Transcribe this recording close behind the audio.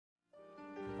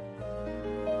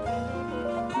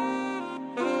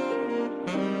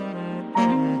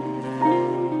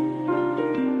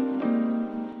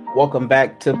Welcome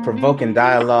back to Provoking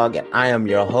Dialogue, and I am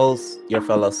your host, your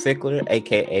fellow sickler,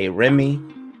 aka Remy,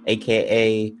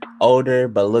 aka older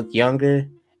but look younger,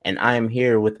 and I am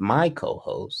here with my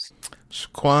co-host,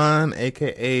 Shaquan,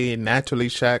 aka Naturally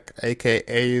Shaq,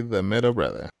 aka the middle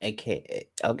brother, aka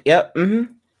yep.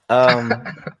 I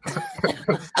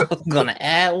was gonna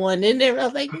add one in there. I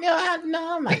was like, no,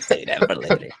 I might say that for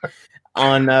later.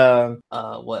 On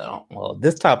well,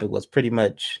 this topic was pretty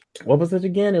much, what was it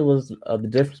again? It was the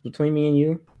difference between me and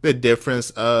you. The difference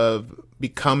of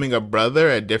becoming a brother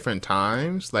at different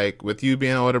times, like with you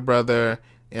being an older brother,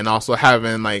 and also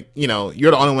having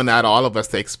you're the only one out of all of us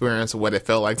to experience what it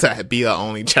felt like to be an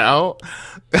only child.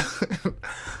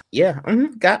 Yeah,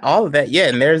 got all of that. Yeah,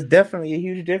 and there's definitely a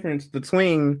huge difference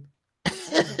between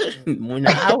when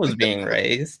I was being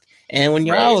raised and when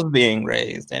y'all was being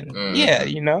raised. And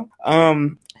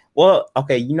well,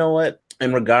 okay, you know what?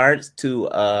 In regards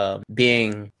to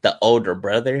being the older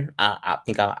brother, I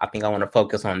think I want to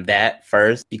focus on that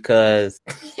first, because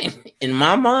in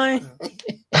my mind,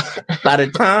 by the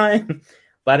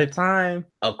time,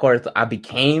 of course, I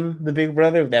became the big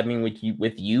brother. That means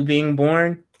with you being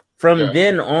born. From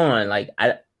then on, like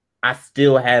I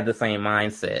still had the same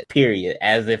mindset, period,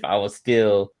 as if I was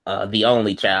still the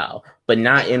only child, but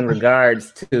not in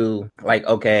regards to like,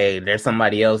 okay, there's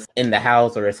somebody else in the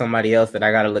house or there's somebody else that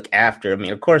I got to look after. I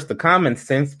mean, of course, the common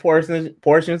sense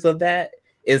portions of that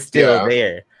is still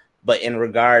there, but in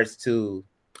regards to,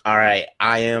 all right,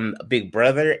 I am a big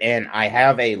brother and I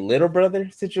have a little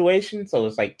brother situation, so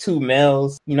it's like two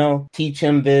males, teach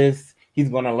him this. He's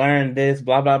going to learn this,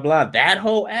 blah, blah, blah. That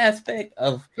whole aspect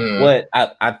of what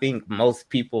I think most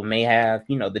people may have,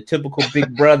 the typical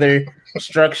big brother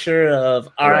structure of,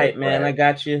 all right, man, I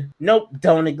got you. Nope,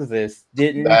 don't exist.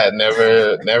 Didn't. That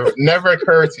never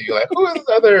occurred to you. Like, who is this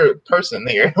other person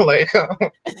here? Like,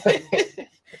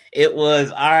 it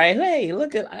was, all right, hey,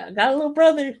 look, I got a little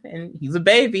brother and he's a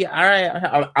baby. All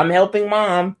right, I'm helping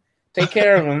mom take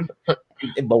care of him.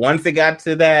 But once it got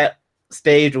to that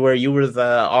stage where you was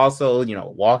also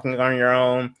walking on your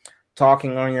own,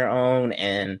 talking on your own,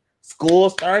 and school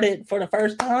started for the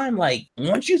first time, like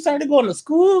once you started going to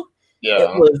school,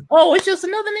 it was, it's just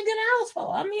another nigga in the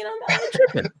household. I mean, I'm not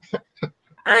tripping.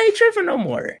 I ain't tripping no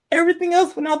more. Everything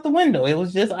else went out the window. It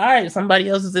was just, all right, somebody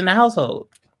else is in the household.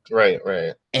 Right.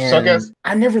 And so I guess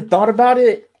I never thought about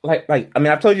it like I mean,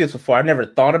 I've told you this before. I never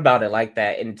thought about it like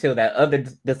that until that other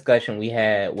discussion we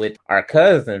had with our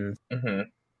cousins.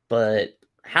 But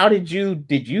how did you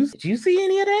see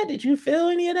any of that? Did you feel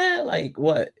any of that? Like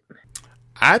what?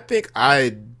 I think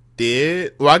I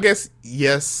did. Well, I guess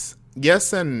yes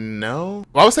and no.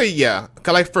 Well, I would say yeah.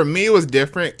 Cause like for me, it was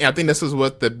different. And I think this is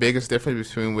what the biggest difference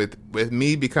between with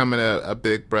me becoming a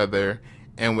big brother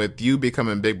and with you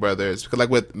becoming big brothers. Because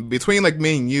like between like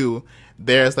me and you,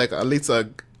 there's like at least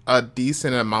a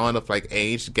decent amount of like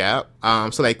age gap.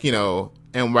 So like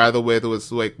and rather with it was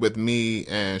like with me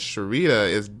and Sharita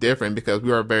is different because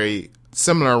we are very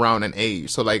similar around in age.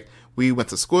 So like we went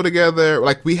to school together.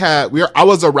 Like I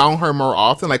was around her more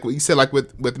often. Like what you said, like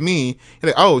with me,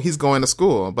 you're like, oh, he's going to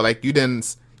school, but like you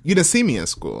didn't see me in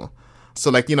school.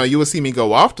 So like you would see me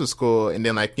go off to school, and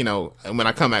then like when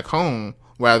I come back home,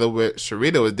 rather with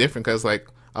Sharita it was different because like,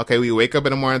 okay, we wake up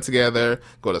in the morning together,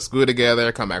 go to school together,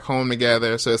 come back home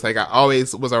together. So it's like I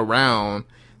always was around.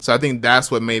 So I think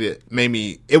that's what made it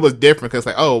was different because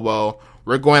like, oh, well,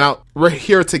 we're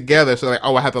here together. So like,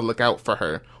 oh, I have to look out for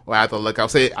her, or I have to look out.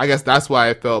 So I guess that's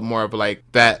why I felt more of like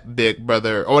that big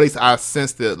brother, or at least I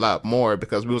sensed it a lot more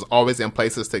because we was always in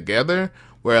places together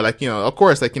where like, of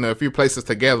course, like, if you places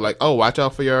together, like, oh, watch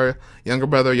out for your younger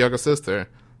brother or younger sister.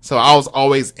 So I was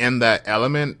always in that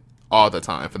element all the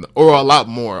time or a lot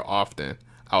more often,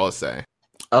 I would say.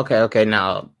 Okay.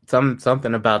 Now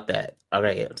something about that.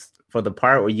 Okay. For the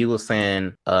part where you were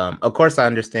saying, of course I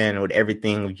understand with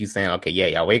everything with you saying, okay, yeah,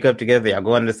 y'all wake up together, y'all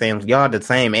going to y'all the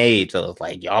same age, so it's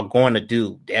like y'all going to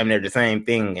do damn near the same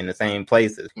thing in the same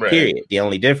places, period. The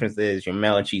only difference is you're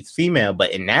male and she's female,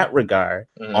 but in that regard,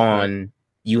 on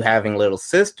you having little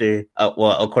sister,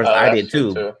 well, of course I did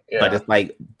too. Yeah. But it's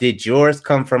like, did yours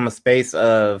come from a space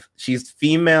of she's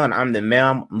female and I'm the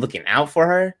male, I'm looking out for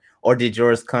her? Or did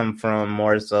yours come from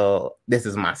more so, this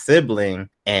is my sibling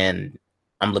and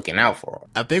I'm looking out for her?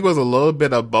 I think it was a little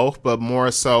bit of both, but more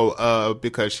so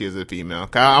because she is a female.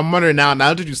 I'm wondering now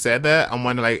that you said that, I'm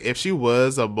wondering like if she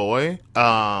was a boy,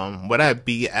 would I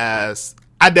be as...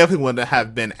 I definitely wouldn't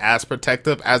have been as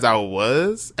protective as I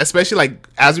was, especially like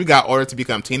as we got older to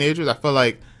become teenagers. I feel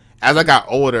like as I got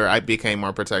older, I became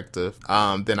more protective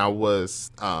than I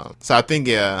was. So I think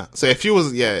So if she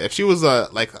was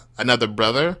like another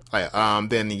brother, like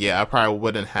then I probably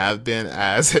wouldn't have been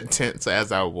as intense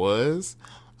as I was.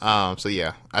 So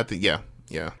yeah, I think yeah.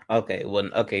 Okay, well,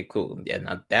 okay, cool. Yeah,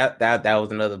 now that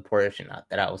was another portion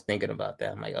that I was thinking about.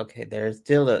 That I'm like, okay, there's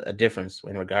still a difference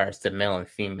in regards to male and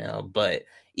female, but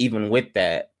even with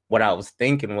that, what I was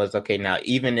thinking was, okay, now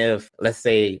even if, let's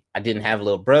say, I didn't have a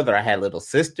little brother, I had a little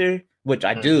sister, which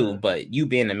I do, but you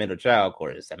being the middle child, of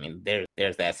course, I mean,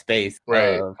 there's that space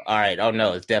of, all right, oh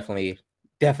no, it's definitely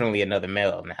another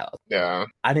male in the house. Yeah.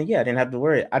 I didn't have to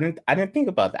worry. I didn't think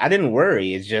about that. I didn't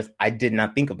worry. It's just I did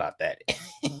not think about that.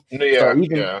 Yeah.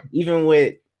 So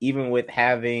even with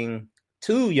having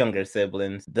two younger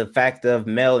siblings, the fact of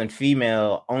male and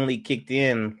female only kicked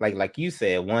in, like you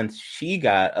said, once she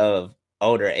got of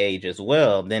older age as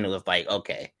well. Then it was like,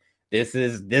 okay, this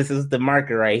is the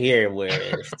marker right here.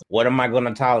 Where what am I going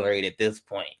to tolerate at this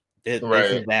point? This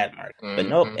is that mark. But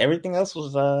nope, everything else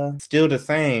was still the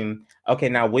same. Okay,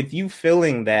 now with you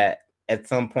feeling that at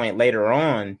some point later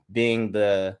on, being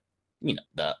the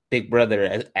big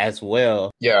brother as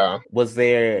well. Yeah. Was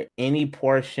there any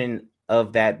portion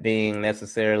of that being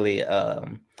necessarily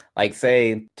like,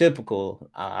 say, typical?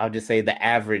 I'll just say the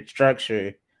average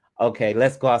structure. Okay,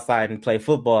 let's go outside and play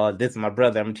football. This is my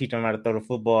brother. I'm teaching him how to throw the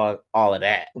football, all of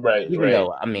that. Right. Even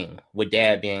though, I mean, with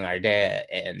dad being our dad,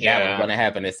 and that was going to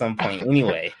happen at some point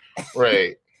anyway.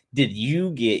 Right. Did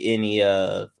you get any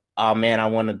oh man, I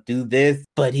want to do this,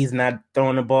 but he's not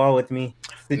throwing the ball with me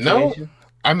situation? No.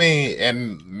 I mean,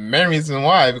 and main reason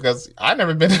why, because I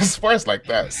never been in sports like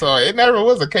that. So it never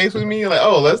was a case with me like,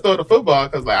 oh, let's throw the football,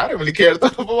 because like I didn't really care to throw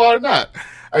the football or not.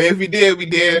 I mean, if we did, we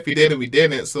did. If we didn't, we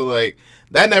didn't. So like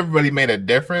that never really made a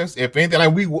difference. If anything,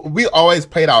 like we always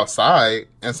played outside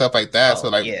and stuff like that. So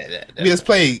like we just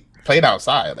played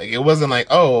outside. Like it wasn't like,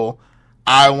 oh,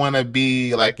 I want to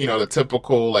be like, the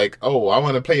typical like, oh, I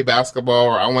want to play basketball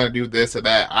or I want to do this or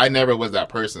that. I never was that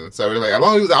person. So it was like, as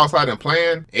long as he was outside and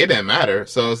playing, it didn't matter.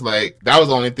 So it's like, that was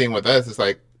the only thing with us. It's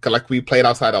like, cause like we played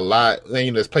outside a lot.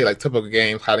 Then just play like typical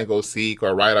games, hide and go seek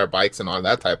or ride our bikes and all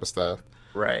that type of stuff.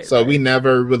 Right. So we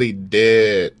never really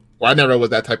did. Well, I never was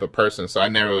that type of person. So I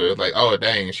never was like, oh,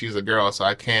 dang, she's a girl. So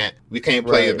we can't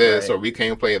play this or we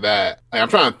can't play that. Like, I'm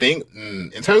trying to think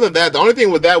in terms of that. The only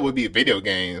thing with that would be video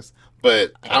games.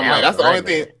 But I'm like, that's the only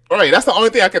thing. Right, that's the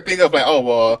only thing I could think of. Like, oh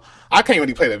well, I can't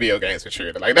really play the video games for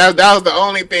sure. Like that was the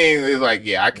only thing. Is like,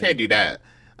 yeah, I can't do that.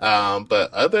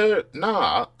 But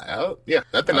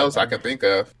nothing else I can think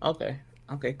of. Okay,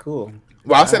 cool.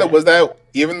 Well, I said it was that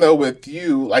even though with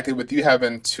you, like with you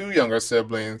having two younger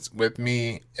siblings, with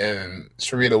me and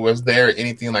Sharita, was there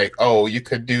anything like, oh, you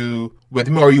could do with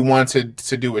me or you wanted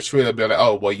to do with Sharita, but like,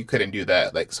 oh, well, you couldn't do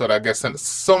that. Like, so I guess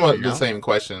somewhat the same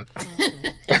question.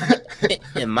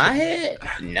 In my head,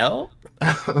 no.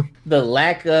 The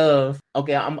lack of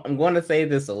I'm going to say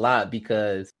this a lot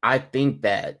because I think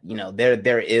that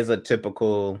there is a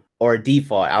typical or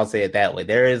default, I'll say it that way.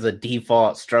 There is a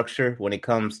default structure when it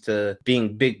comes to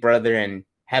being big brother and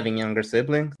having younger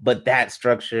siblings, but that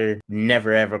structure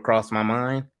never ever crossed my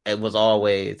mind. It was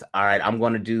always, all right, I'm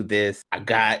going to do this. I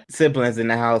got siblings in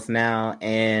the house now,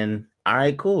 and all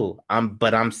right, cool.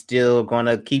 But I'm still going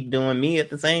to keep doing me at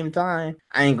the same time.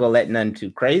 I ain't going to let nothing too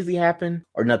crazy happen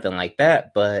or nothing like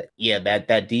that. But yeah,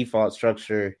 that default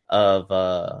structure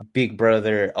of big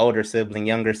brother, older sibling,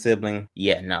 younger sibling.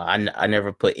 Yeah, no, I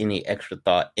never put any extra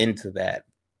thought into that.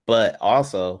 But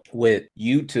also with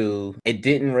you two, it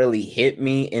didn't really hit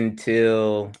me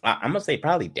until I'm gonna say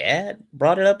probably dad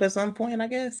brought it up at some point, I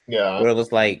guess. Yeah. Where it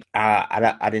was like,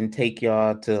 I didn't take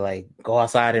y'all to like go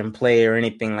outside and play or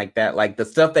anything like that. Like the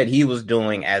stuff that he was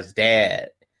doing as dad,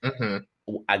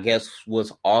 I guess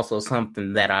was also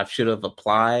something that I should have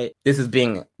applied. This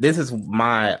is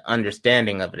my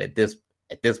understanding of it at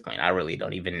this point. I really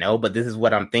don't even know, but this is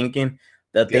what I'm thinking.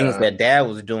 The things that dad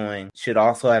was doing should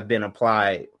also have been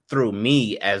applied through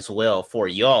me as well for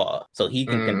y'all. So he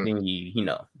can continue,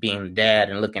 being dad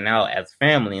and looking out as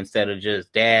family instead of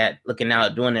just dad looking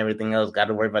out, doing everything else, got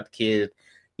to worry about the kids,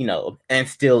 and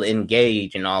still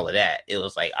engage in all of that. It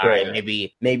was like, all right,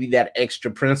 maybe that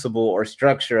extra principle or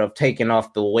structure of taking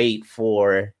off the weight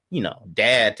for,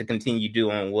 dad to continue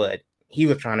doing what he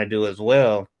was trying to do as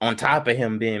well, on top of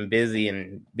him being busy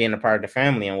and being a part of the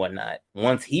family and whatnot.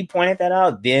 Once he pointed that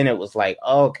out, then it was like,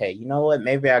 oh, okay, you know what?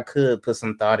 Maybe I could put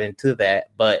some thought into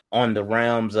that. But on the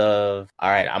realms of, all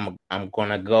right, I'm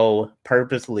gonna go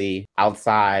purposely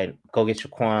outside, go get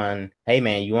Shaquan. Hey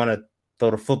man, you want to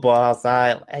throw the football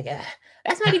outside? Like,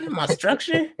 that's not even my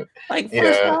structure. Like,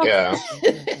 first off,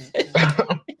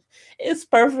 it's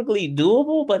perfectly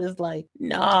doable, but it's like,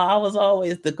 nah, I was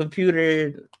always the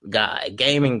computer guy,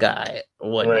 gaming guy,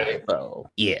 or whatnot. Right. So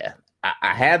yeah,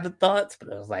 I had the thoughts,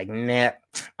 but I was like, nah,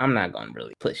 I'm not gonna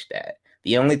really push that.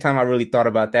 The only time I really thought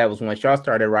about that was when y'all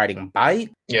started riding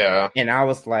bike, Yeah. and I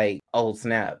was like, oh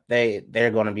snap, they're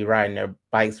gonna be riding their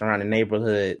bikes around the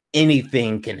neighborhood.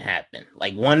 Anything can happen.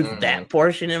 Like once that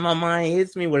portion in my mind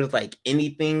hits me where it's like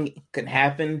anything can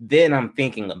happen, then I'm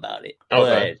thinking about it.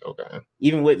 Okay. But Okay.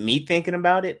 even with me thinking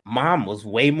about it, mom was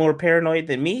way more paranoid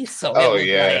than me. So Oh it was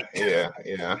yeah. like,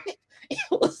 Yeah. it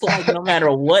was like no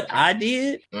matter what I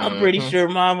did, I'm pretty Mhm. sure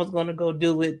mom was gonna go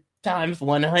do it times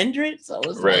 100. So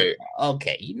it's Right. like,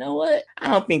 okay, you know what? I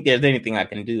don't think there's anything I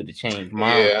can do to change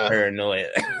mom's Yeah. paranoia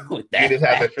with You that. just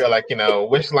have to feel like, you know,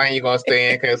 which lane you're gonna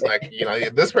stay in, because like, you know,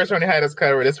 this person already had this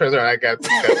covered, this person already got this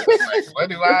covered. Like,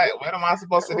 what am I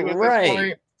supposed to do at Right. this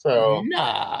point? So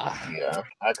Nah. yeah,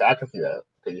 I can see that.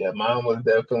 But yeah, mom was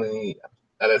definitely.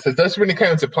 So just when it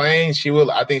came to playing,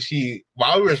 I think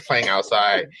while we were playing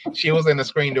outside, she was in the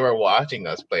screen door watching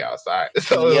us play outside.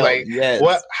 So it was Yo, like, yes.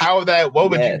 what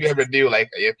would you be Yes. able to do?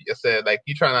 Like if you said like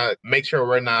you trying to make sure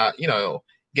we're not, you know,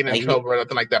 getting in Like, trouble or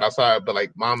nothing like that outside, but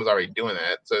like mom was already doing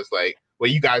that. So it's like, well,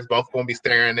 you guys both gonna be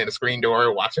staring at the screen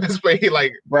door watching us play,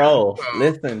 like, bro,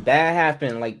 listen, that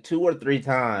happened like 2 or 3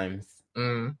 times.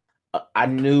 I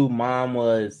knew mom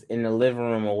was in the living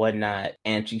room or whatnot,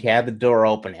 and she had the door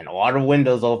open and all the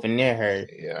windows open near her,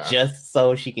 yeah, just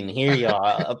so she can hear y'all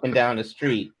up and down the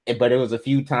street. But it was a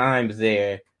few times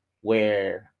there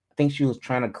where I think she was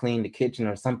trying to clean the kitchen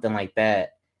or something like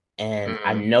that, and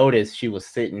I noticed she was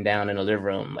sitting down in the living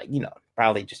room, like, you know,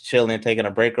 probably just chilling, taking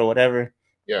a break or whatever.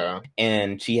 Yeah.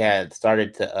 And she had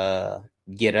started to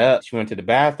get up. She went to the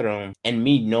bathroom, and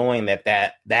me knowing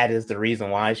that is the reason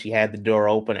why she had the door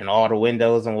open and all the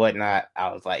windows and whatnot,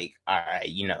 I was like, all right,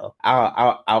 you know,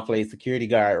 I'll play security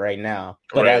guard right now.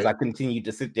 But as I continued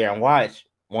to sit there and watch,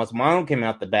 once mom came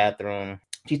out the bathroom,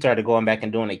 she started going back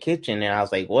and doing the kitchen, and I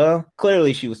was like, well,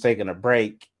 clearly she was taking a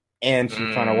break and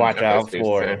she's trying to watch out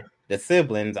for the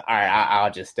siblings. All right,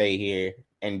 I'll just stay here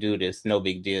and do this, no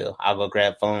big deal. I'll go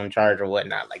grab phone, charger,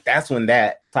 whatnot. Like, that's when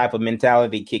that type of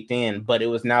mentality kicked in, but it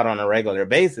was not on a regular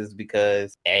basis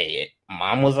because, hey,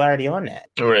 mom was already on that.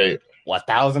 Right.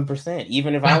 1000%.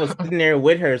 Even if I was sitting there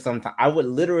with her sometime, I would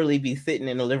literally be sitting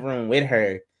in the living room with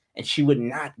her and she would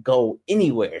not go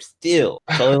anywhere still.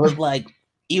 So it was like,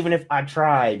 even if I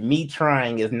tried, me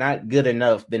trying is not good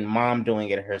enough than mom doing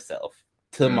it herself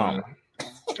to mom.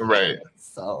 Right.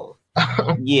 So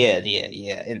yeah.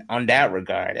 And on that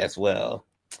regard as well,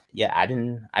 yeah, I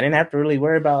didn't have to really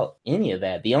worry about any of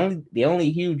that. The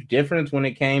only huge difference when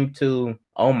it came to,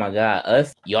 oh my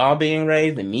God, y'all being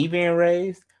raised and me being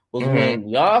raised was when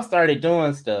y'all started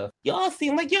doing stuff. Y'all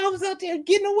seemed like y'all was out there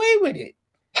getting away with it.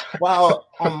 While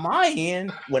on my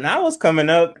end, when I was coming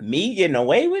up, me getting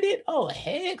away with it, oh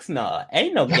heck no,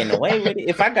 ain't no getting away with it.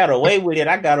 If I got away with it,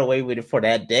 I got away with it for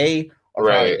that day or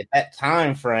probably at that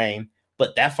time frame.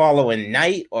 But that following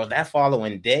night or that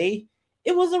following day,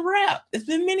 it was a wrap. It's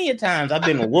been many a times I've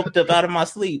been whooped up out of my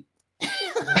sleep.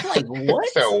 Like, what?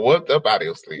 So whooped up out of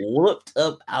your sleep. Whooped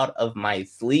up out of my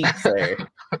sleep, sir.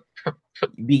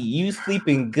 Be you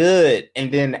sleeping good,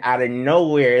 and then out of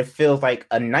nowhere, it feels like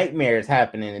a nightmare is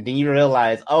happening, and then you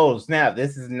realize, oh snap,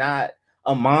 this is not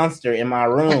a monster in my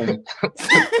room.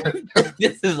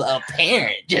 This is a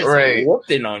parent just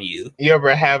whooping on you. You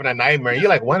ever having a nightmare? You're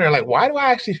like wondering, like, why do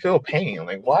I actually feel pain?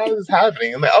 Like, why is this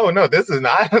happening? I'm like, oh no, this is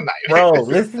not a nightmare. Bro,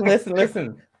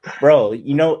 listen. Bro,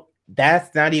 you know,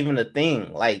 that's not even a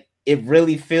thing. Like, it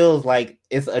really feels like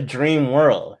it's a dream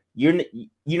world. You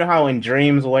know how in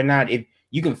dreams or whatnot, if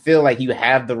you can feel like you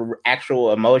have the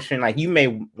actual emotion, like you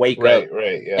may wake up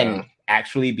and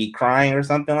actually be crying or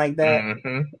something like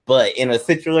that. But in a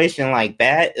situation like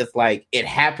that, it's like it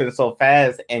happens so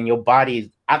fast, and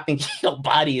I think your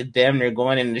body is damn near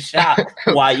going into shock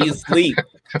while you sleep.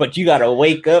 But you gotta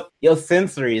wake up. Your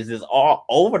sensories is all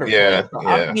over the place. So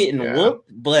I'm getting whooped,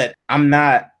 but I'm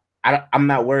not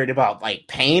worried about like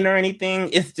pain or anything.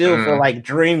 It still feel like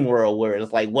dream world where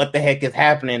it's like, what the heck is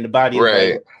happening? The body is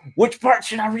like, which part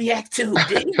should I react to?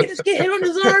 Did he just get hit on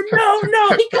his arm?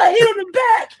 No, he got hit on the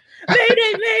back.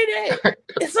 Mayday.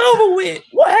 It's over with.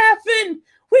 What happened?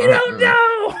 We don't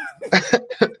know.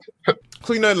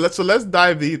 So let's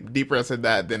dive deeper into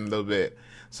that then a little bit.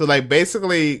 So like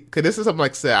basically, cause this is something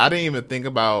like I said, I didn't even think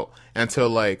about until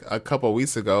like a couple of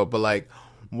weeks ago, but like,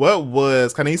 what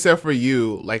was kind of, you said for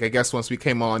you, like, I guess once we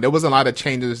came on, there wasn't a lot of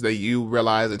changes that you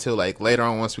realized until like later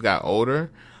on once we got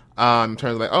older, in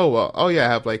terms of like, I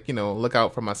have like, you know, look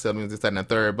out for my siblings, this, that, and the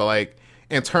third. But like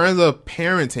in terms of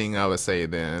parenting, I would say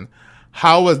then,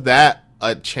 how was that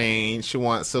a change. She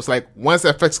wants, so it's like once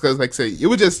that fix goes, like say it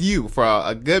was just you for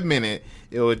a good minute.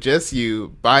 It was just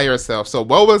you by yourself. So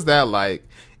what was that like?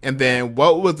 And then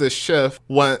what was the shift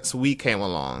once we came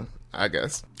along, I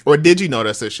guess? Or did you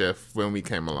notice a shift when we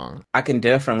came along? I can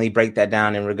definitely break that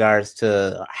down in regards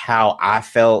to how I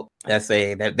felt. Let's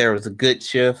say that there was a good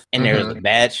shift and there was a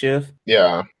bad shift.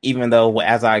 Yeah. Even though,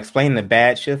 as I explained, the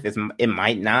bad shift it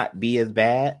might not be as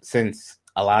bad since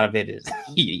a lot of it is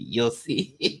you'll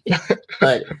see.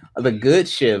 But the good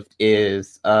shift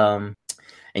is, and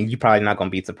you're probably not going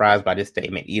to be surprised by this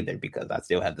statement either, because I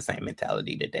still have the same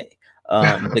mentality today.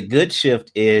 The good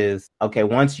shift is, okay,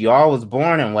 once y'all was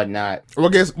born and whatnot.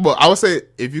 Well, I would say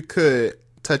if you could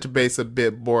touch base a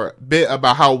bit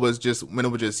about how it was just when it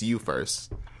was just you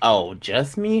first. Oh,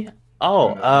 just me?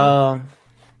 Oh,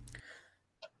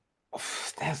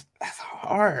 that's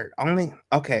hard.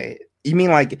 Okay. You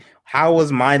mean like how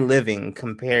was my living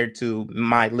compared to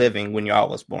my living when y'all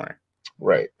was born?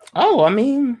 Right. Oh, I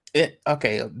mean,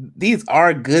 okay, these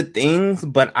are good things,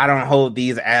 but I don't hold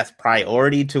these as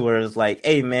priority to where it's like,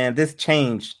 hey, man, this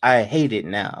changed. I hate it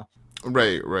now.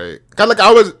 Right. Cause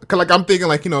I'm thinking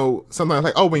like, sometimes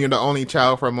like, oh, when you're the only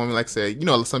child for a moment, like say,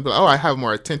 some people, oh, I have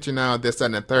more attention now, this, that,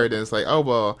 and the third. And it's like, oh,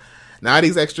 well, now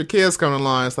these extra kids coming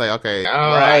along. It's like, okay.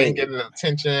 I ain't getting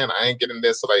attention. I ain't getting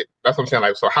this. So like, that's what I'm saying.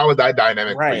 Like, so how is that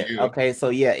dynamic for you? Okay. So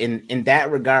yeah, in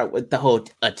that regard with the whole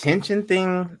attention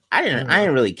thing, I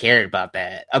didn't really care about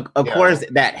that. Of course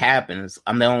that happens.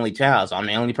 I'm the only child, so I'm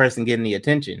the only person getting the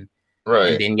attention.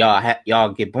 Right. And then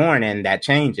y'all get born and that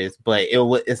changes, but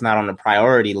it's not on the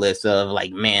priority list of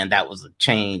like, man, that was a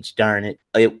change. Darn it.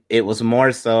 It was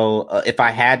more so if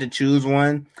I had to choose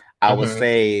one, I would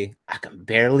say I can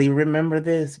barely remember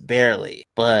this,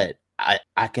 but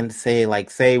I can say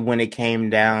like, say when it came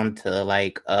down to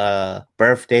like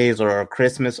birthdays or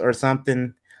Christmas or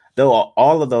something, though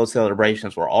all of those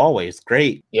celebrations were always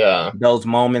great. Yeah. Those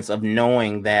moments of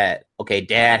knowing that, okay,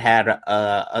 dad had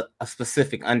a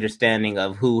specific understanding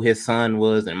of who his son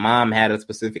was and mom had a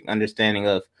specific understanding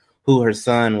of who her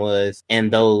son was,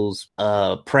 and those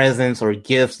presents or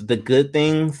gifts, the good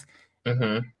things.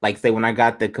 Like say when I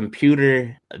got the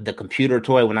computer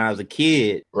toy when I was a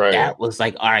kid, that was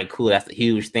like, all right, cool, that's a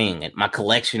huge thing. And my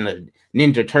collection of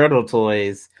Ninja Turtle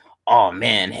toys, oh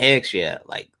man, heck yeah,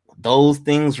 like those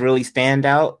things really stand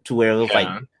out to where it was like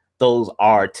those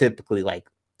are typically like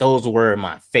those were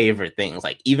my favorite things.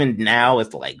 Like even now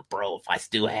it's like, bro, if I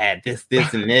still had this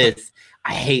and this,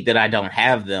 I hate that I don't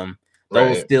have them.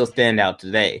 Those still stand out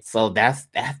today. So that's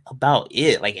about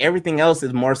it. Like everything else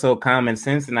is more so common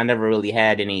sense, and I never really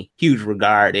had any huge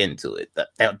regard into it.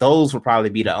 Those would probably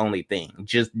be the only thing.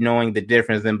 Just knowing the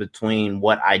difference in between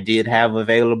what I did have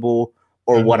available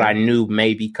or what I knew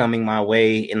may be coming my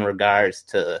way in regards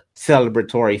to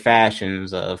celebratory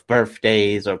fashions of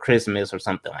birthdays or Christmas or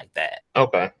something like that.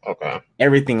 Okay.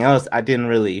 Everything else I didn't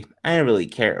really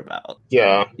care about.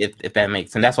 Yeah. If that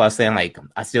makes sense. That's why I was saying like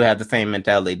I still have the same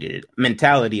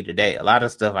mentality today. A lot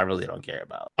of stuff I really don't care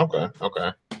about. Okay.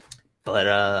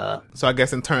 But so I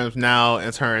guess in terms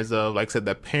of like I said,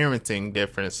 the parenting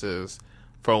differences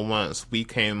from once we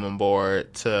came on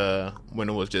board to when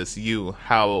it was just you,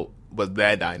 how was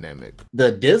that dynamic?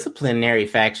 The disciplinary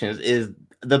factions is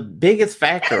the biggest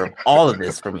factor of all of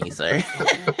this for me, sir.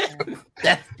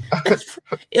 That's,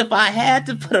 if I had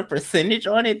to put a percentage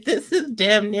on it, this is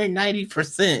damn near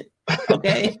 90%.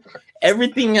 Okay?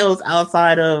 Everything else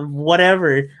outside of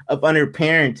whatever up under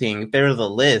parenting, if there was a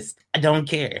list, I don't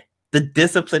care. The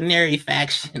disciplinary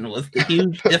faction was the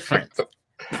huge difference.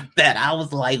 That I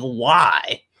was like,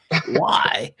 why?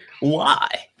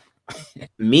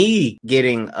 Me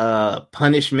getting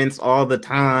punishments all the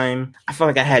time. I felt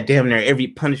like I had damn near every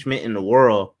punishment in the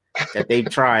world that they've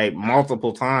tried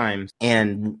multiple times.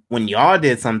 And when y'all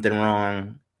did something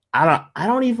wrong, I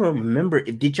don't even remember.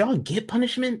 Did y'all get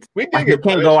punishment? We did. Like you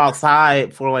can't go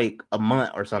outside for like a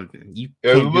month or something. You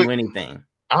can't do anything.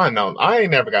 I don't know. I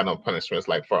ain't never got no punishments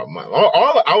like for a month.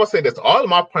 I would say this: all of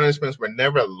my punishments were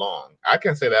never long. I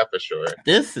can say that for sure.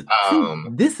 This is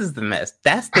the mess.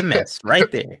 That's the mess right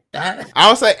there. I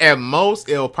would say at most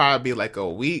it'll probably be like a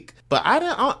week. But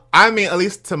I mean, at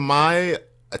least to my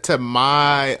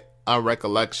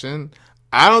recollection,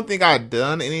 I don't think I'd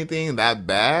done anything that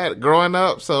bad growing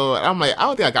up. So I'm like, I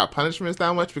don't think I got punishments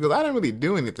that much because I didn't really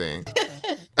do anything.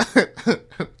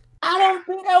 I don't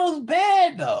think that was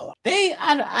bad though.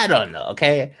 I don't know.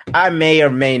 Okay, I may or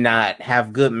may not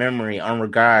have good memory on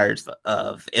regards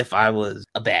of if I was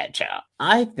a bad child.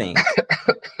 I think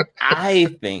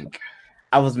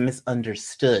I was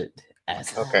misunderstood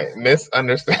as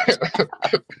misunderstood.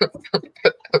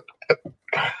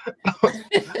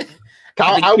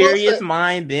 a curious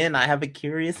mind. Then I have a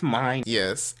curious mind.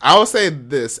 Yes, I will say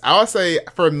this. I will say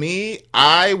for me,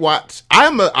 I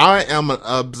am an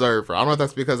observer. I don't know if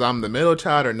that's because I'm the middle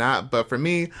child or not, but for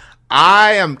me,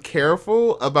 I am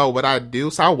careful about what I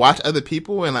do. So I watch other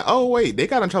people and like, oh wait, they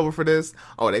got in trouble for this.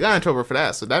 Oh, they got in trouble for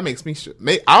that. So that makes me.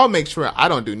 I'll make sure I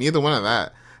don't do neither one of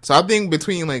that. So I think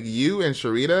between like you and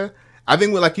Sharita, I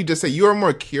think like you just said, you are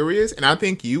more curious, and I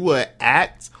think you would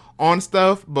act on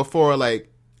stuff before like.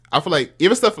 I feel like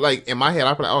even stuff like in my head,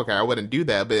 I feel like, okay, I wouldn't do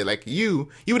that, but like you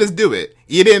would just do it.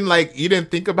 You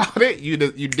didn't think about it. You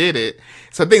did it.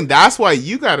 So I think that's why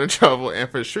you got in trouble. And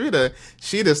for Shrita,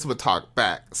 she just would talk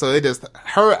back. So it just,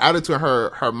 her attitude,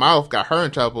 her mouth got her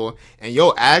in trouble, and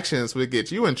your actions would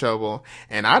get you in trouble.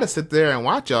 And I just sit there and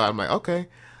watch y'all. I'm like, okay.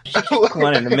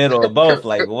 One in the middle of both.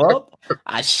 Like, well,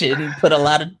 I shouldn't put a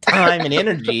lot of time and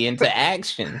energy into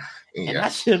action. And I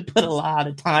should put a lot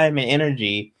of time and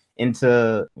energy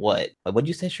into what'd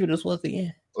you say Shooters was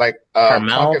again? Like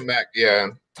talking back,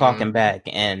 talking back,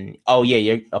 and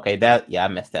you're okay. I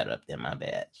messed that up. Then my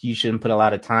bad. You shouldn't put a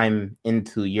lot of time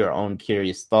into your own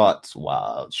curious thoughts,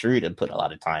 while Sharita put a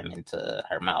lot of time into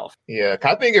her mouth. Yeah,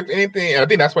 I think if anything, I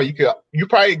think that's why you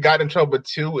probably got in trouble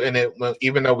too, and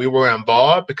even though we were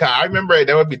involved, because I remember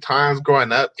there would be times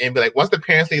growing up and be like, once the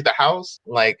parents leave the house,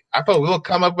 like I thought we would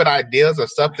come up with ideas of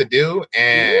stuff to do,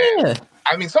 and.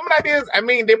 I mean, some of the ideas,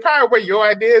 they probably were your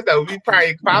ideas that we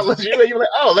probably followed you, and you're like,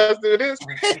 oh, let's do this.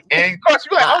 And of course,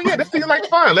 you're like, oh, yeah, this seems like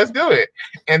fun. Let's do it.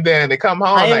 And then they come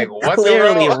home like, what's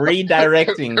clearly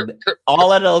redirecting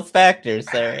all of those factors,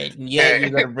 sir. And yeah, you're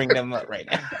going to bring them up right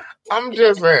now. I'm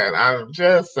just saying.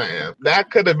 That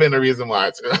could have been the reason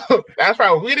why, too. That's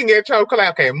right. We didn't get trouble.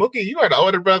 Like, okay, Mookie, you are the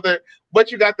older brother. What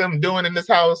you got them doing in this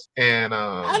house? And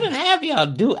I didn't have y'all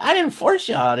do. I didn't force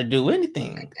y'all to do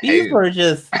anything. These were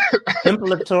just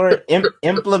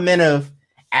implementive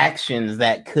actions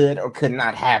that could or could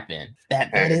not happen. That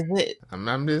is it.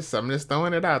 I'm just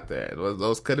throwing it out there.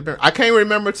 Those could have been. I can't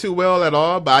remember too well at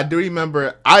all, but I do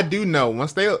remember. I do know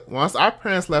once our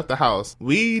parents left the house,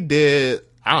 we did.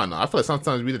 I don't know. I feel like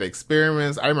sometimes we did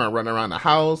experiments. I remember running around the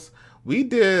house. We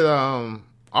did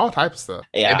all types of stuff.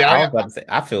 Yeah, I was about to say,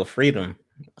 I feel freedom.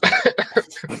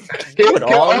 With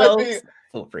all those,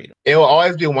 feel freedom. It will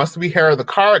always be once we hear the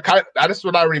car. That is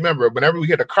what I remember. Whenever we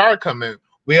hear the car coming,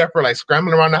 we have for like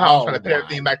scrambling around the house trying to put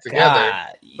everything back together.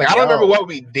 Like I don't remember what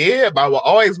we did, but I will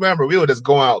always remember we would just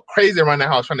go out crazy around the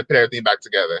house trying to put everything back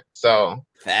together. So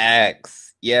facts.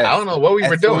 Yeah, I don't know what we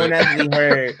were doing. As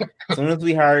soon as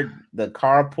we heard the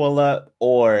car pull up,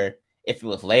 or if it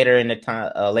was later in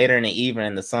the evening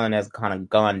and the sun has kind of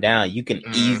gone down, you can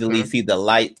easily see the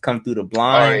light come through the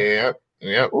blind. Oh, yeah.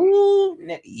 Yep. Ooh,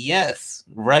 yes.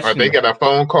 Rushing. Or they get a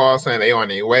phone call saying they on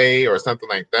their way or something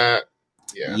like that.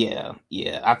 Yeah.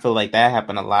 I feel like that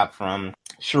happened a lot from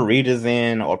Sharita's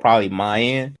end or probably my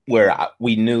end, where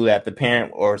we knew that the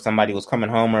parent or somebody was coming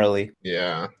home early.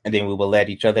 Yeah. And then we would let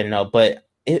each other know. But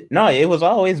it was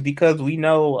always because we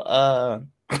know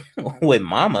with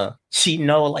Mama, she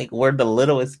know like where the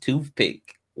littlest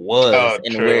toothpick was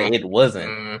and where it wasn't.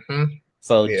 Mm-hmm.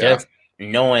 So just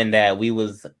knowing that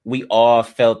we all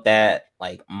felt that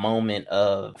like moment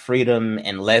of freedom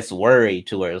and less worry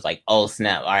to where it was like, oh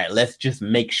snap, all right, let's just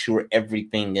make sure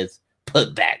everything is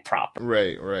put back proper.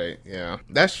 Right. Yeah,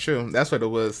 that's true. That's what it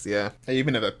was. Yeah,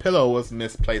 even if a pillow was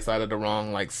misplaced out of the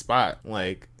wrong like spot,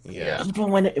 like. Yeah,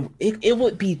 even when it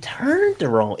would be turned the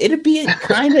wrong, it'd be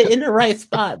kind of in the right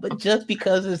spot, but just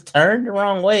because it's turned the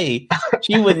wrong way,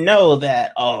 she would know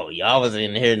that. Oh, y'all was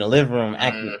in here in the living room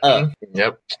acting up.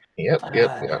 Yep.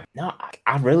 No,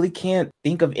 I really can't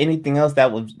think of anything else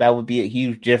that would be a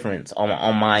huge difference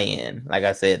on my end. Like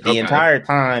I said, the entire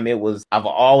time I've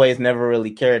always never really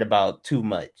cared about too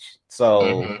much.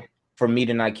 So. For me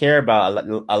to not care about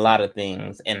a lot of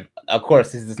things. And of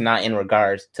course, this is not in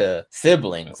regards to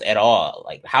siblings at all.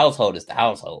 Like household is the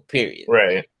household, period.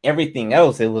 Right. Everything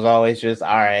else, it was always just,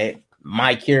 all right,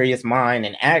 my curious mind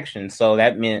and action. So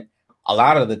that meant a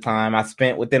lot of the time I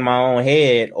spent within my own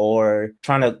head or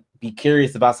trying to be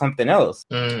curious about something else.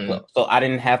 So I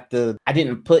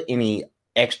didn't put any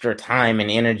extra time and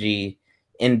energy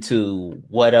into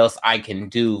what else I can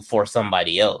do for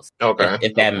somebody else. Okay.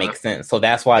 If that makes sense. So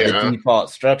that's why the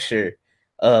default structure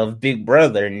of Big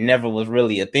Brother never was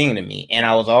really a thing to me. And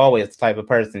I was always the type of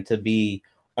person to be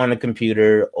on the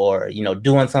computer or,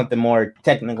 doing something more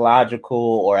technological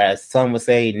or as some would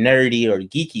say, nerdy or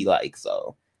geeky like.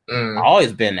 So I've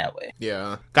always been that way.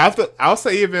 Yeah. I'll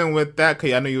say even with that,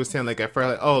 because I know you were saying like at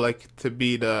first, like, to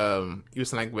be you were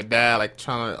saying like with dad, like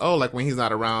trying to, like when he's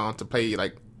not around to play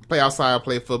play outside,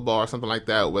 play football or something like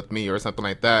that with me or something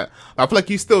like that. I feel like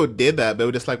you still did that, but it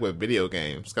was just like with video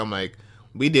games. I'm like,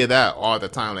 we did that all the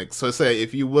time. Like, so say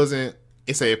if you was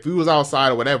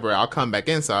outside or whatever, I'll come back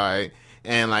inside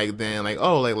and like then like,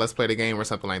 oh, like let's play the game or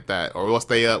something like that, or we'll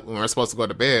stay up when we're supposed to go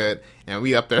to bed and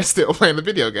we up there still playing the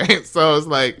video game. So it's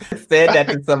like, I said that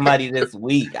to somebody this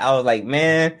week. I was like,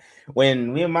 man,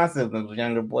 when me and my siblings were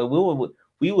younger, boy,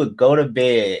 we would go to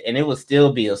bed and it would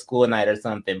still be a school night or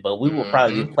something, but we would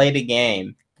probably play the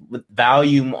game with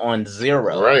volume on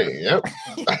 0. Right. Yep.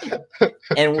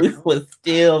 And we would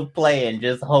still play and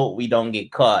just hope we don't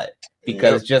get caught.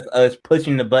 Because just us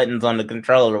pushing the buttons on the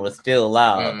controller was still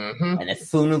loud. And as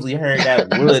soon as we heard that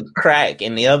wood crack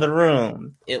in the other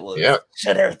room, it was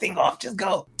shut everything off, just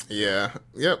go. Yeah.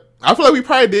 Yep. I feel like we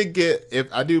probably did get, if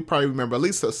I do probably remember at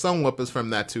least some weapons from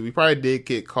that too. We probably did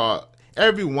get caught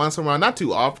every once in a while, not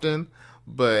too often,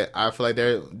 but I feel like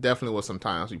there definitely was some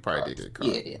times we probably did get caught.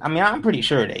 Yeah, I mean, I'm pretty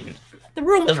sure the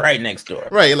room is right next door.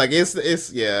 Right, like it's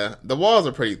the walls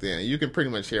are pretty thin. You can pretty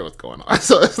much hear what's going on.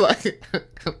 So it's like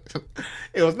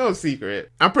it was no secret.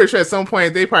 I'm pretty sure at some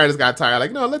point they probably just got tired.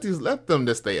 Like, no, let them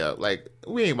just stay up. Like,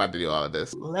 we ain't about to do all of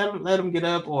this. Let them get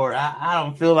up, or I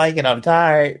don't feel like it. I'm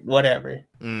tired. Whatever.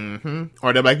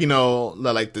 Or they're like,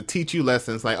 like to teach you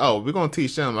lessons. Like, oh, we're gonna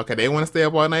teach them. Okay, they want to stay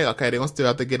up all night. Okay, they gonna still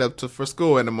have to get up for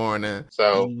school in the morning.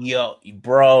 So, yo,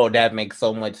 bro, that makes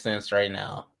so much sense right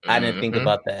now. I didn't think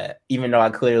about that, even though I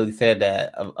clearly said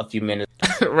that a few minutes.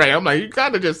 Right, I'm like, you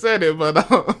kind of just said it, but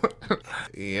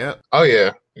yep. Oh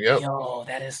yeah, yep. Yo,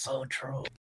 that is so true.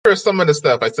 For some of the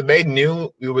stuff, like, so they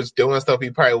knew we was doing stuff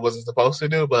we probably wasn't supposed to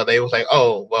do, but they was like,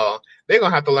 oh, well, they're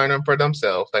gonna have to learn them for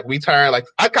themselves. Like, we tired. Like,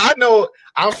 I know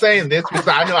I'm saying this because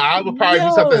I know I would probably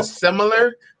do something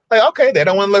similar. Like, okay, they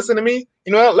don't want to listen to me.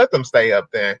 You know what? Let them stay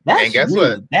up there. And guess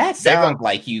what? That sounds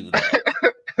like you.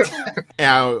 And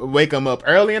I'll wake them up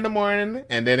early in the morning,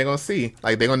 and then they're gonna see,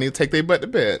 like, they're gonna need to take their butt to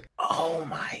bed. Oh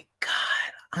my god!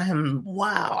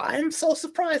 I'm so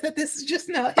surprised that this is just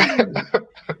now ending.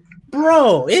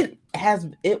 Bro, it has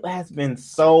been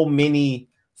so many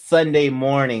Sunday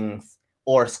mornings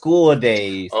or school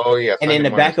days. Oh yeah, and in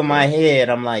the back of my head,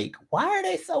 I'm like, why are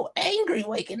they so angry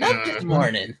waking up this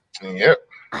morning? Yep.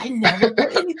 I never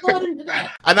put any thought into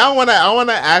that. And I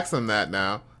wanna ask them that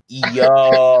now.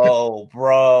 Yo,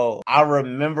 bro, I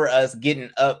remember us getting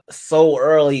up so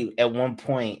early at one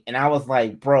point, and I was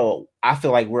like, bro, I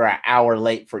feel like we're an hour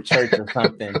late for church or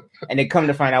something. And they come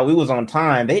to find out we was on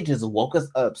time. They just woke us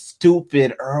up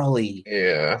stupid early.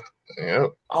 Yeah. Yep.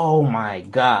 Oh my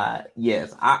god.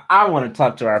 Yes, I want to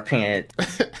talk to our parents.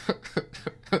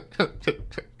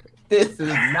 This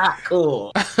is not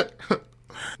cool.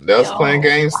 They was playing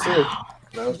games too.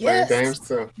 Yes. Playing games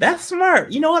too. That's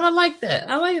smart. You know what? I like that.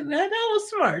 I like that. That was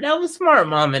smart. That was smart,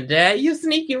 Mom and Dad. You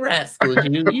sneaky rascals.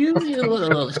 You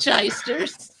little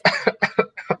shysters.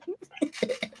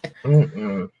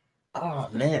 Oh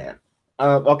man.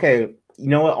 Okay. You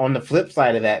know what? On the flip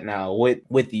side of that, now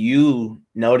with you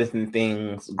noticing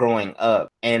things growing up,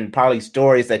 and probably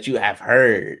stories that you have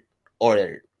heard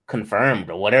or confirmed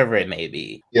or whatever it may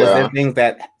be, was there things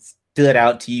that stood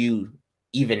out to you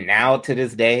even now to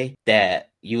this day that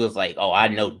you was like, oh, I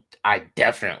know I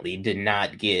definitely did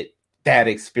not get that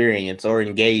experience or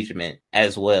engagement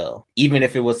as well, even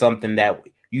if it was something that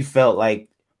you felt like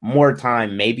more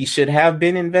time maybe should have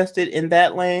been invested in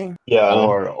that lane,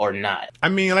 or not? I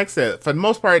mean, like I said, for the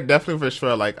most part, definitely for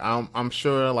sure. Like I'm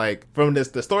sure, like from the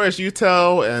stories you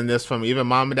tell, and this from even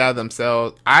mom and dad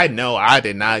themselves, I know I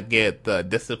did not get the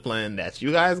discipline that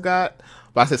you guys got.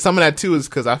 But I said some of that too is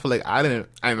because I feel like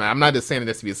I'm not just saying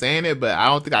this to be saying it, but I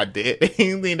don't think I did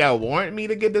anything that warranted me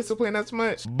to get disciplined as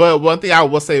much. But one thing I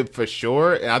will say for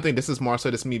sure, and I think this is more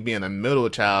so just me being a middle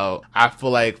child, I feel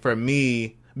like for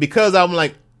me, because I'm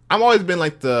always been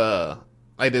like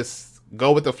this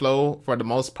go with the flow for the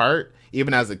most part,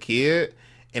 even as a kid.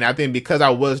 And I think because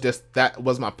that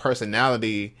was my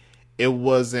personality, it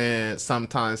wasn't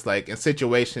sometimes like in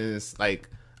situations like,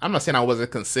 I'm not saying I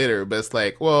wasn't considered, but it's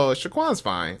like, well, Shaquan's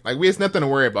fine. Like, we have nothing to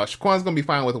worry about. Shaquan's going to be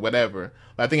fine with whatever.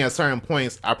 But I think at certain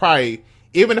points,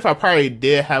 even if I probably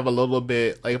did have a little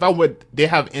bit, like if did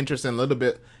have interest in a little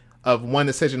bit of one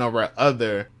decision over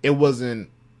other, it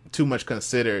wasn't too much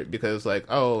considered because like,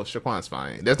 oh, Shaquan's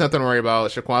fine. There's nothing to worry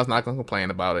about. Shaquan's not going to complain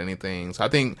about anything. So I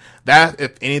think that,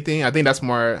 if anything, I think that's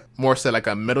more so like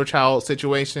a middle child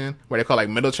situation where they call like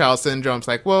middle child syndrome. It's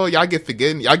like, well, y'all get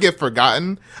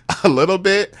forgotten a little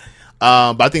bit.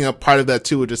 But I think a part of that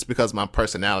too was just because my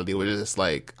personality was just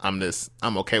like, I'm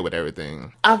okay with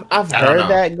everything. I've heard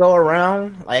that go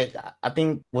around. Like, I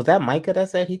think, was that Micah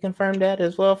that said he confirmed that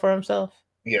as well for himself?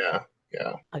 Yeah.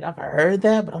 Yeah. Like I've heard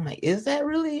that, but I'm like, is that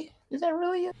really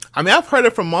it? I mean, I've heard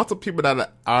it from multiple people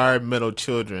that are middle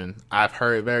children. I've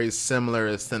heard very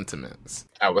similar sentiments.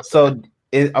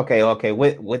 Okay.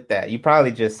 With that, you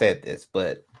probably just said this,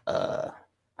 but I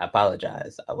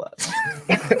apologize.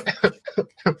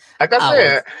 Like I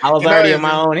said, I was already in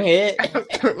my own head.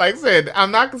 Like I said,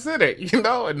 I'm not considered.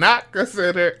 Not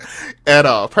considered at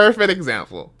all. Perfect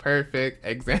example.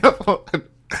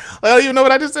 Well, you know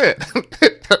what I just said.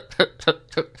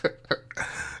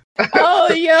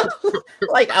 Oh, yeah.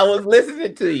 Like I was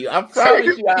listening to you. I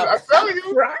promise you. I'm telling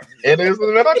you, it is the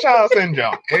middle child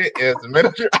syndrome. It is the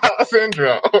middle child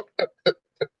syndrome.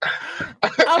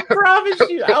 I promise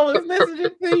you, I was listening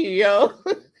to you, yo.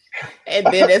 And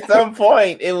then at some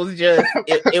point, it was just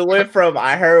it went from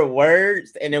I heard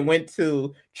words and it went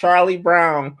to Charlie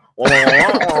Brown. So this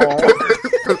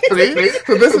is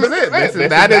it.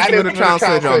 That is middle child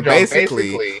syndrome,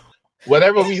 basically.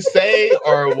 Whatever we say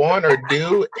or want or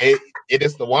do, it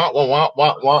is the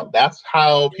want. That's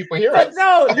how people hear us.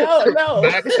 No.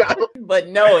 But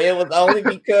no, it was only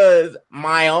because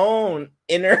my own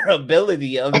inner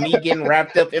ability of me getting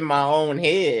wrapped up in my own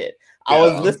head. I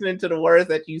was listening to the words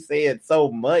that you said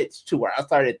so much to where I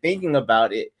started thinking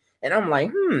about it. And I'm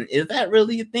like, is that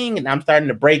really a thing? And I'm starting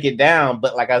to break it down.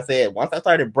 But like I said, once I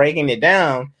started breaking it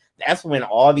down, that's when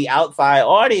all the outside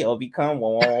audio become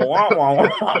wah, wah, wah,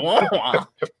 wah, wah, wah.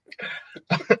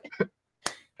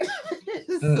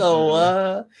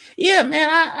 So yeah, man,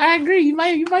 I agree. You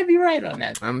might be right on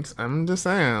that. I'm just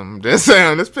saying. Just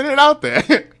putting it out there.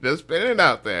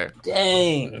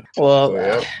 Dang.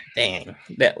 Well, dang.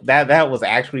 That was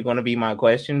actually going to be my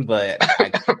question, but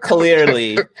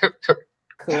clearly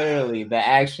the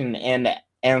action and the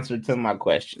answer to my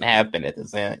question happened at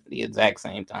the exact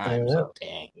same time. Yeah. So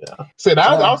dang. Yeah. So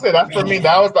I would say that for me,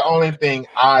 that was the only thing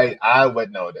I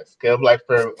would notice. Cause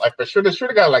for sure, the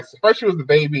shooter got like first she was the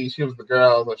baby, she was the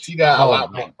girl, so she got a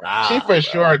lot more. She for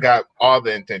sure got all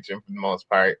the attention for the most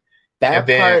part. That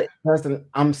part doesn't.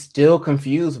 I'm still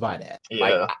confused by that. Yeah.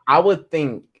 Like I would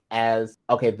think as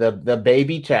the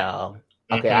baby child.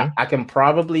 Okay, I can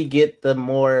probably get the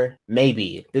more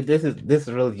maybe. This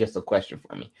is really just a question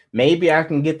for me. Maybe I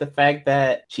can get the fact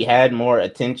that she had more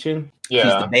attention. Yeah.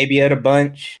 She's the baby of the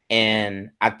bunch.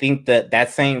 And I think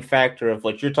that same factor of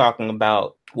what you're talking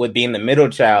about with being the middle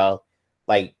child,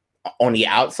 like on the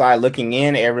outside looking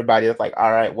in, everybody is like,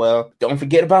 all right, well, don't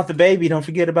forget about the baby.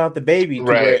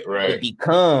 Right. It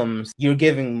becomes you're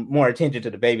giving more attention to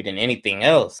the baby than anything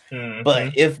else. Mm-hmm.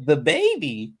 But if the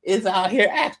baby is out here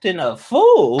acting a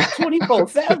fool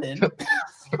 24/7,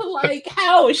 like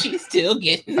how is she still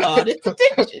getting all this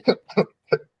attention?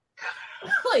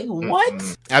 Like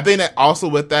what? I think that also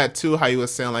with that too, how you were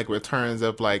saying like returns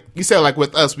of like you said like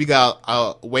with us, we got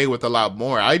away with a lot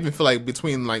more. I even feel like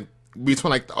between like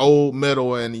the old,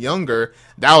 middle, and younger,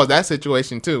 that was that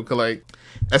situation too. Cause like,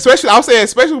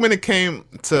 especially when it came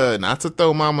to not to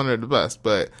throw mom under the bus,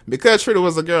 but because Trina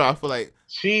was a girl, I feel like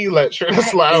she let Trina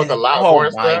slide with a lot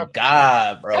more stuff. Oh my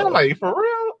god, bro! I'm like, for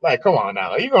real? Like, come on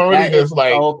now, you gonna really just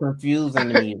like so confusing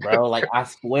to me, bro? Like, I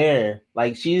swear,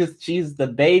 like she's the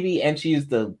baby and she's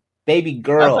the baby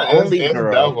girl, only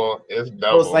girl. It's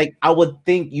double. So it's like I would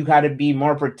think you got to be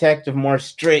more protective, more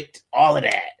strict, all of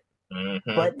that.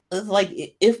 Mm-hmm. But it's like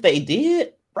if they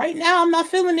did right now, I'm not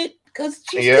feeling it because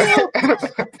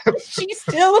she's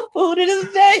still a fool to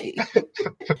this day.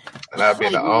 That'd be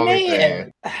the only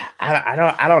thing.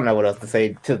 I don't know what else to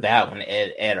say to that one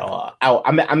at all.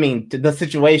 I mean to the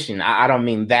situation. I don't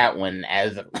mean that one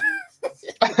as a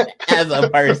as a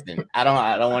person. I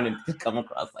don't want it to come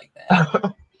across like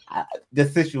that. The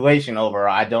situation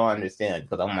overall, I don't understand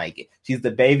because I'm like, she's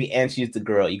the baby and she's the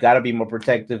girl. You got to be more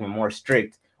protective and more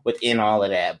strict within all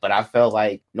of that. But I felt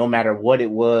like no matter what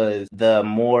it was, the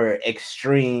more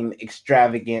extreme,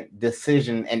 extravagant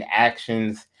decision and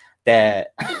actions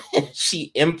that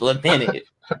she implemented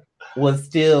was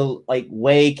still like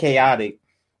way chaotic,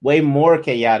 way more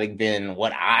chaotic than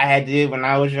what I had did when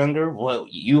I was younger,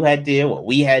 what you had did, what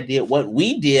we had did, what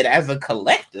we did as a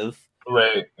collective.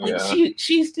 Right. Yeah. Like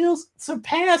she still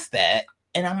surpassed that.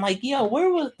 And I'm like, yo, where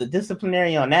was the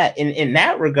disciplinary on that? In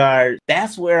that regard,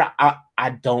 that's where I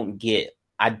don't get.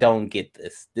 I don't get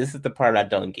this. This is the part I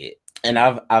don't get. And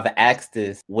I've asked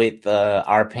this with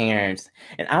our parents,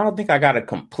 and I don't think I got a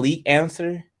complete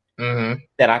answer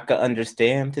that I could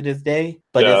understand to this day.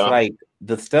 But it's like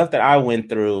the stuff that I went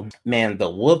through, man, the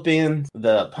whoopings,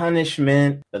 the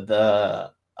punishment,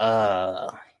 the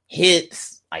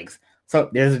hits, like. So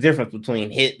there's a difference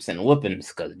between hips and whoopings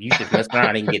because you just mess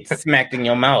around and get smacked in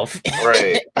your mouth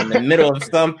right in the middle of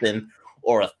something,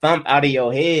 or a thump out of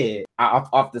your head,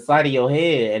 off the side of your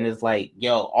head. And it's like,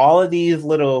 yo, all of these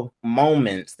little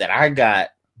moments that I got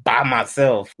by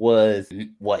myself was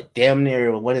what damn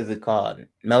near, what is it called?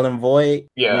 Null and void.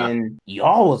 Yeah. When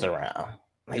y'all was around.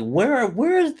 Like,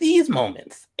 where's these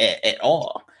moments at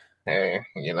all? Hey,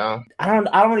 you know, I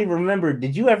don't even remember.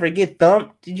 Did you ever get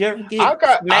thumped? Did you ever get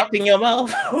smacked in your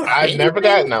mouth? I've never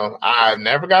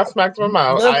got smacked in my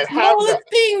mouth. The smallest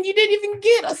thing, you didn't even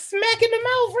get a smack in the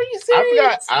mouth. Are you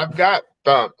serious? I've got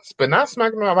thumps, but not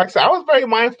smacked in my mouth. Like I said, I was very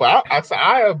mindful.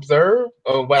 I observe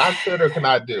what I could or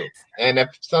cannot do. And if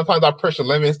sometimes I push the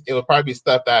limits, it would probably be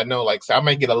stuff that I know. Like, so I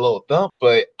might get a little thump,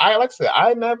 but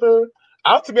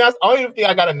to be honest, I don't even think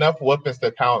I got enough weapons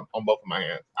to count on both of my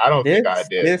hands. I don't think I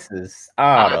did.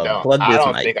 I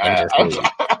don't think I.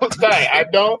 I'm sorry, I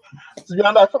don't. To be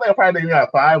honest, I feel like I probably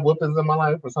got 5 weapons in my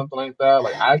life or something like that.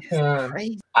 Like I can.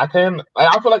 Like,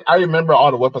 I feel like I remember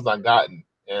all the weapons I gotten,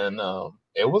 and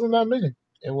it wasn't that many.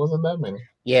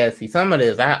 Yeah, see, some of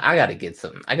this I gotta get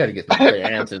some clear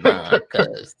answers on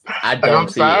because I don't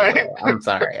see it. I'm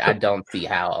sorry, I don't see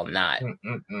how not.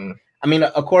 I mean,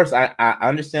 of course, I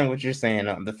understand what you're saying.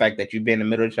 The fact that you've been a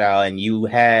middle child and you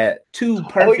had 2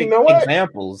 perfect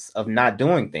examples of not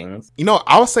doing things. You know,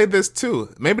 I would say this too.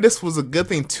 Maybe this was a good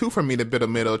thing too for me to be a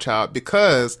middle child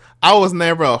because I was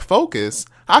never a focus.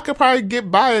 I could probably get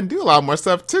by and do a lot more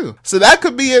stuff too. So that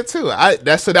could be it too.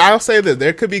 I'll say that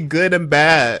there could be good and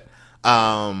bad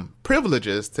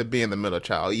privileges to being the middle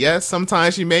child. Yes,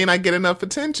 sometimes you may not get enough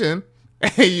attention.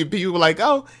 And people like,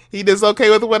 oh, he does okay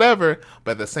with whatever.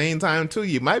 But at the same time, too,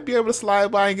 you might be able to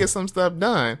slide by and get some stuff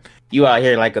done. You out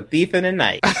here like a thief in the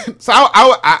night. So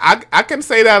I can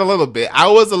say that a little bit. I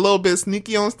was a little bit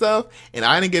sneaky on stuff, and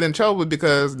I didn't get in trouble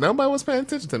because nobody was paying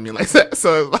attention to me like that.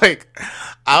 So, like,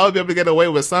 I would be able to get away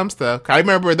with some stuff. I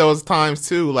remember those times,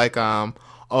 too, like,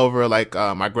 over, like,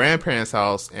 my grandparents'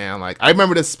 house. And, like, I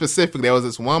remember this specifically. There was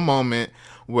this one moment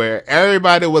where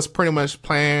everybody was pretty much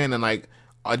playing and, like,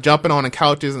 jumping on the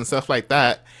couches and stuff like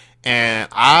that, and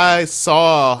I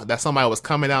saw that somebody was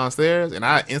coming downstairs, and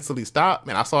I instantly stopped,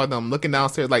 and I saw them looking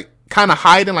downstairs, like kind of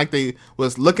hiding, like they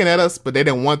was looking at us, but they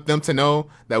didn't want them to know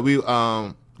that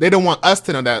they didn't want us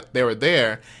to know that they were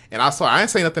there. And I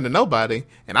didn't say nothing to nobody,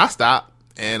 and I stopped,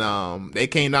 and they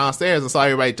came downstairs and saw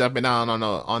everybody jumping down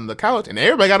on the couch, and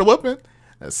everybody got a whooping.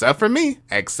 Except for me.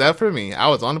 I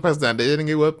was on the person that didn't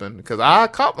get whooping because I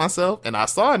caught myself and I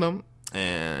saw them,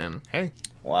 and hey.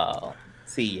 Wow.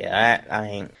 See, yeah,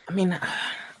 I mean,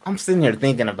 I'm sitting here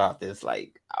thinking about this.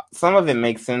 Like, some of it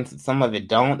makes sense, some of it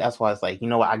don't. That's why it's like, you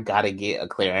know what, I gotta get a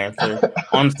clear answer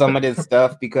on some of this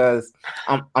stuff because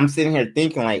I'm sitting here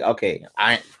thinking like, okay,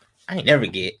 I ain't never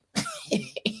get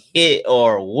hit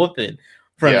or whooping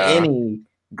from any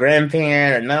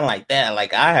grandparent or nothing like that.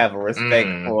 Like, I have a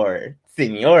respect for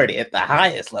seniority at the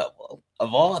highest level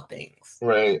of all things.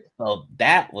 Right. So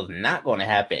that was not going to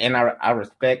happen. And I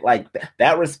respect, like,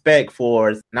 that respect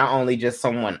for not only just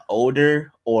someone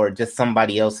older or just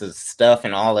somebody else's stuff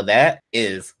and all of that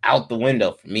is out the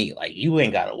window for me. Like, you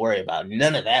ain't got to worry about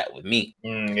none of that with me.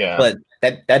 Yeah. But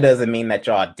that doesn't mean that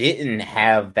y'all didn't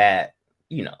have that,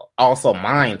 you know, also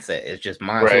mindset. It's just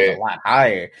mine was a lot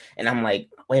higher. And I'm like,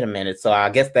 wait a minute. So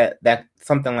I guess that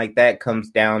something like that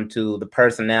comes down to the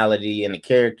personality and the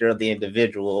character of the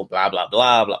individual, blah, blah,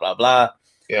 blah, blah, blah, blah.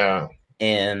 Yeah.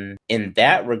 And in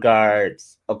that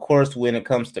regards, of course, when it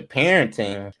comes to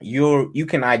parenting, you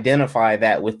can identify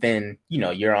that within, you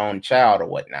know, your own child or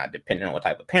whatnot, depending on what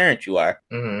type of parent you are.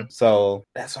 Mm-hmm. So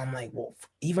that's why I'm like, well,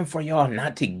 even for y'all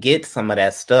not to get some of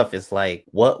that stuff, it's like,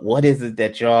 what is it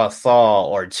that y'all saw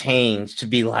or changed to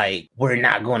be like, we're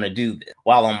not going to do this?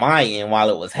 While on my end, while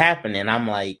it was happening, I'm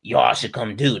like, y'all should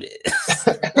come do this.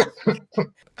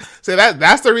 So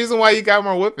that's the reason why you got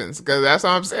more whippings, because that's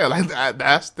what I'm saying. Like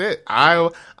that's it.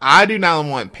 I do not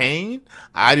want pain.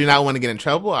 I do not want to get in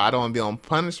trouble. I don't want to be on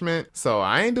punishment. So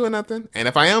I ain't doing nothing. And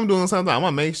if I am doing something, I'm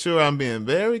gonna make sure I'm being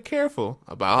very careful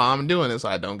about how I'm doing it so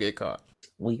I don't get caught.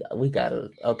 We gotta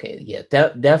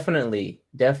definitely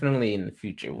in the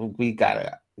future we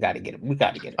gotta get a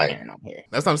parent on here.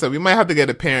 That's what I'm saying. We might have to get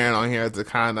a parent on here to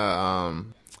kind of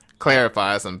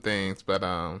clarify some things,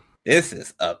 but this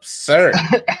is absurd.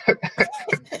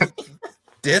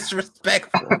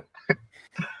 Disrespectful.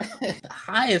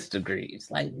 Highest degrees.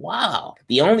 Like, wow.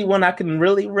 The only one I can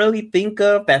really think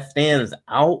of that stands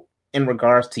out in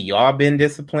regards to y'all being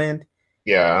disciplined.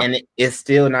 Yeah. And it's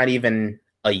still not even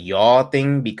a y'all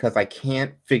thing because I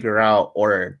can't figure out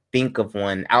or think of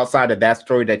one outside of that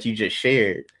story that you just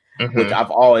shared. which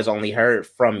I've always only heard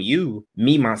from you.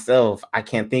 Me, myself, I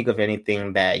can't think of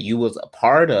anything that you was a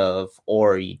part of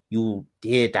or you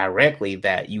did directly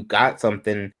that you got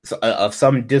something of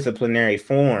some disciplinary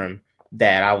form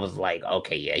that I was like,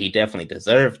 okay, yeah, he definitely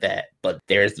deserved that. But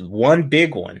there's one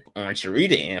big one on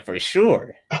Sharita end for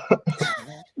sure.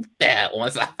 That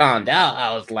once I found out,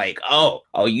 I was like, oh,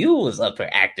 you was up here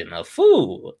acting a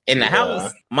fool in the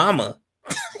house, mama.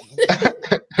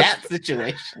 That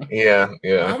situation. Yeah.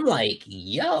 I'm like,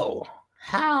 yo,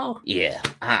 how? Yeah,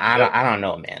 I don't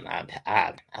know, man.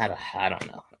 I don't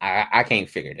know. I can't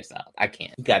figure this out. I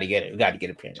can't. You got to get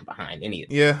a parent behind any of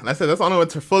this. Yeah, I said that's the only way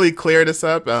to fully clear this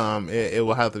up. It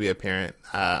will have to be a parent.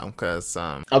 Because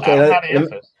okay.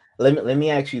 Let me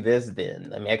ask you this then.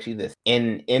 Let me ask you this.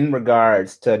 In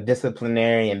regards to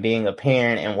disciplinary and being a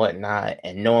parent and whatnot,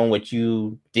 and knowing what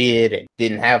you did and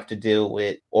didn't have to deal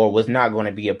with or was not going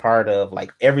to be a part of,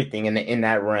 like everything in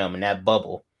that realm, in that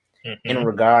bubble. In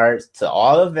regards to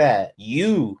all of that,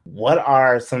 what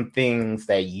are some things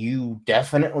that you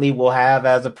definitely will have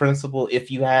as a principal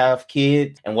if you have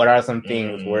kids? And what are some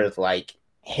things where it's like,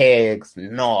 hegs,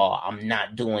 no, I'm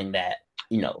not doing that,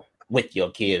 with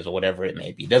your kids or whatever it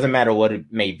may be. Doesn't matter what it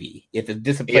may be. If it's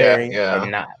disciplinary or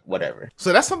not, whatever.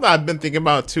 So that's something I've been thinking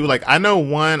about too. Like, I know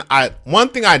one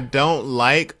thing I don't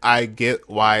like, I get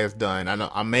why it's done. I know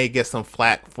I may get some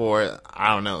flack for,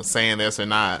 I don't know, saying this or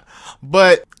not,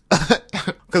 but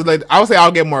because like I would say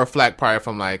I'll get more flack probably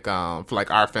from like for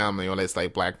like our family or it's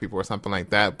like black people or something like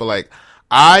that. But like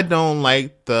I don't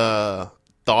like the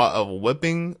thought of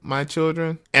whipping my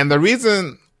children, and the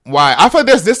reason why I feel like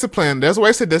there's discipline. There's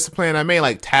ways to discipline. I may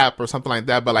like tap or something like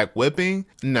that, but like whipping,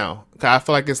 no. Cause I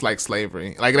feel like it's like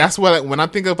slavery. Like that's what when I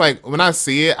think of like when I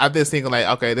see it, I just think like,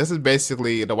 okay, this is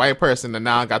basically the white person that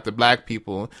now got the black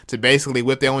people to basically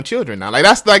whip their own children now. Like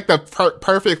that's like the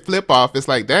perfect flip off. It's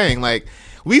like, dang, like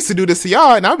we used to do this to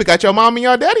y'all, and now we got your mom and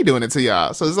your daddy doing it to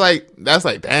y'all. So it's like that's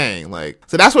like, dang, like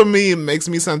so that's what makes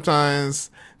me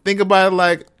sometimes think about it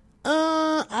like,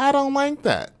 I don't like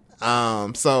that.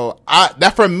 So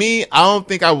that for me, I don't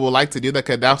think I would like to do that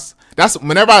because that's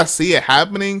whenever I see it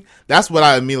happening, that's what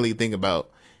I immediately think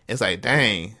about. It's like,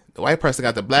 dang, the white person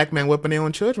got the black man whipping their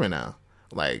own children now.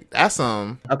 Like that's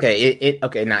okay.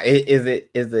 Okay. Now is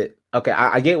it okay?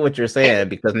 I get what you're saying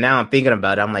because now I'm thinking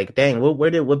about it. I'm like, dang, where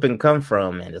did whipping come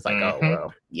from? And it's like, oh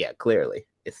well, yeah, clearly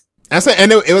it's.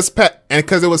 And it was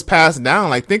because it was passed down.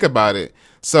 Like think about it.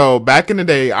 So back in the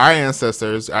day, our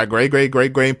ancestors, our great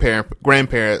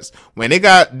grandparents, when they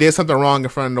did something wrong in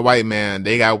front of the white man,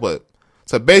 they got whipped.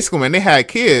 So basically, when they had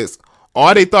kids,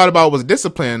 all they thought about was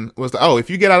discipline. Was if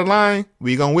you get out of line,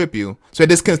 we gonna whip you. So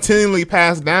it just continually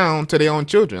passed down to their own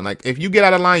children. Like if you get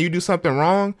out of line, you do something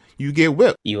wrong, you get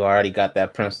whipped. You already got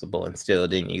that principle instilled,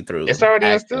 didn't you? Through it's already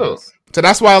instilled. So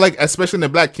that's why, like, especially in the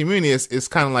black community, it's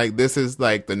kind of like this is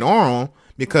like the norm.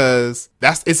 Because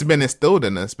it's been instilled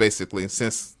in us basically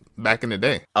since back in the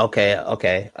day. Okay.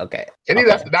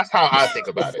 That's how I think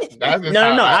about it.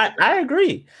 I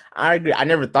agree. I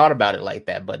never thought about it like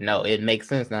that, but no, it makes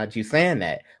sense now that you saying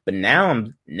that. But now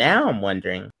I'm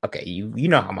wondering. Okay, you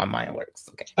know how my mind works.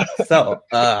 Okay, so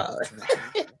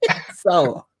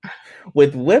so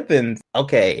with whippings,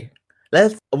 okay.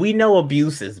 We know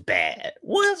abuse is bad.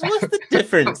 What's the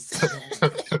difference?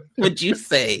 Would you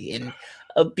say in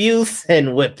abuse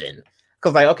and whipping?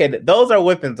 Because like, okay, those are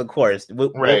whippings, of course.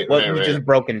 What we just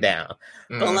broken down.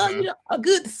 But like, a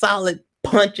good solid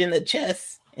punch in the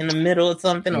chest in the middle or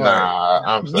something.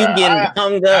 I'm sorry. You getting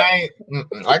hung up.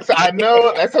 I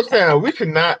know that's what I'm saying. We should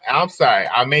not. I'm sorry.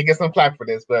 I may get some flack for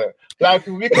this, but like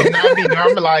we could not be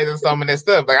normalizing some of this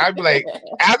stuff. Like I'd be like,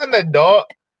 as an adult.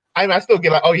 I still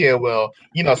get like, oh yeah, well,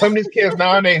 some of these kids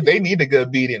nowadays they need a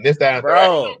good beating, this, that, and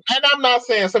that. And I'm not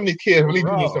saying some of these kids really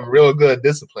do need some real good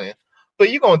discipline, but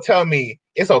you gonna tell me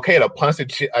it's okay to punch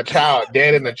a child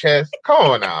dead in the chest? Come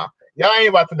on now, y'all ain't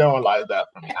about to normalize that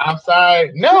for me. I'm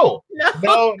sorry, no.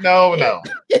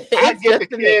 I get the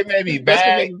kid maybe bad. Just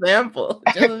an example.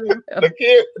 The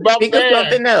kid, think of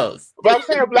something else. But I'm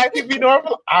saying black people be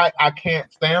normal. I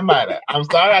can't stand by that. I'm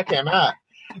sorry, I cannot.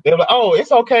 They're like, oh,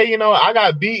 it's okay, I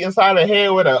got beat inside the head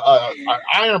with an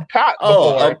iron pot before.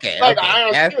 Oh, okay. Like okay.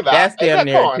 iron that's damn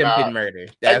near attempted murder.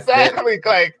 That's exactly.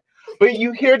 Like, but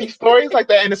you hear these stories like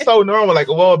that, and it's so normal. Like,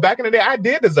 well, back in the day, I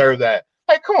did deserve that.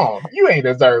 Hey, come on. You ain't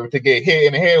deserve to get hit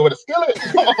in the head with a skillet.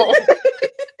 Come on.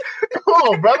 Come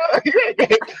on, brother. You ain't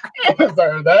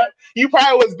deserve that. You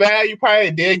probably was bad. You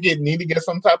probably did need to get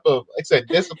some type of, like I said,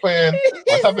 discipline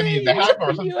or something needed to happen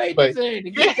or something. You ain't But deserve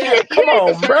to get that. Come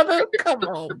on, brother. Come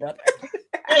on, brother.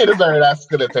 you ain't deserve that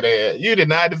skillet to the head. You did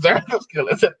not deserve the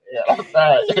skillet to the head. I'm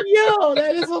sorry. Yo,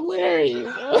 that is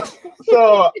hilarious.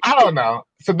 So I don't know.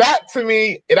 So that to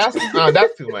me, that's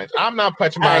too much. I'm not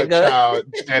punching my child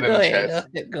dead in the chest.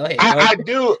 Go ahead. I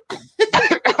do.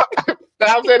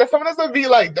 I'm saying that some of this would be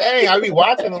like, dang, I be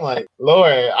watching them like,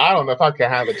 Lord, I don't know if I can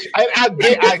have it.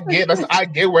 I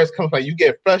get where it's coming from. You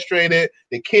get frustrated.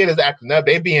 The kid is acting up.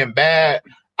 They being bad.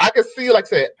 I can see, like I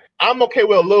said, I'm okay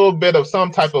with a little bit of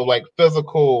some type of like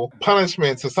physical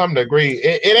punishment to some degree.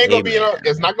 It ain't gonna be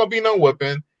it's not gonna be no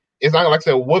whipping. It's not like I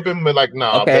said whooping, but like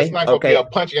no, it's not gonna be a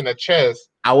punch in the chest.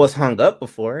 I was hung up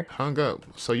before. Hung up.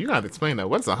 So you gotta explain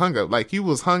that. What's a hung up? Like you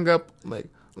was hung up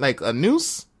like a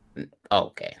noose?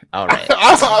 Okay, all right.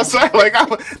 I'm sorry. Like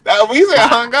when you say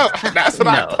hung up, that's what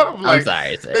I thought. Like, I'm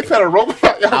sorry. They put a rope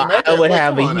around your neck. I would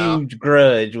have a huge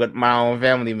grudge with my own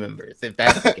family members if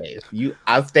that's the case.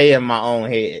 I'll stay in my own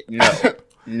head.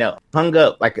 No. Hung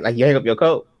up like you hang up your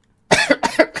coat.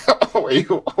 Wait,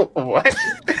 what?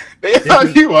 They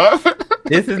hung you up.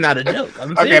 This is not a joke.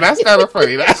 Okay, that's kind of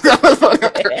funny. That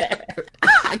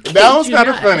was kind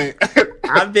of funny.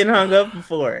 I've been hung up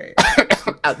before.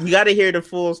 You got to hear the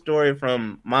full story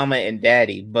from Mama and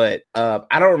Daddy, but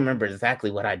I don't remember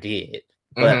exactly what I did.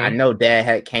 But I know Dad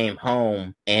had came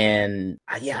home, and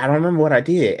I don't remember what I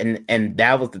did, and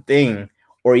that was the thing.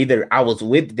 Or either I was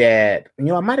with Dad. I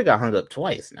might have got hung up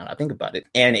twice. Now I think about it,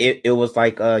 and it was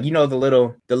like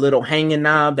the little hanging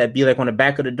knob that be like on the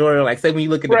back of the door, like say when you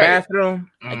look at the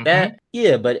bathroom, like that.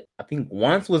 Yeah, but I think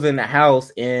once was in the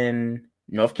house in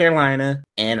North Carolina,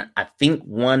 and I think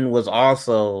one was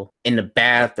also in the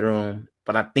bathroom,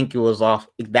 but I think it was off.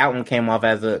 That one came off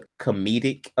as a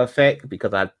comedic effect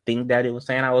because I think that it was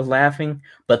saying I was laughing,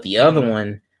 but the other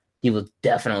one, he was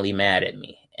definitely mad at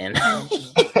me, and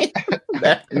he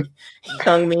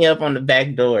hung me up on the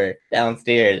back door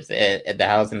downstairs at the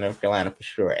house in North Carolina for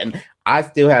sure, and I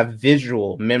still have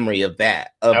visual memory of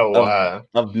that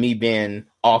of me being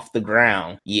off the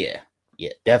ground. Yeah,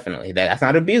 definitely. That's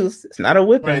not abuse. It's not a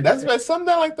whipping. Right, that's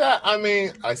something like that. I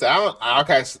mean, I said, I don't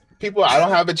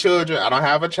have a children. I don't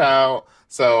have a child.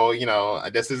 So,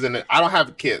 this isn't, I don't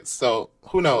have kids. So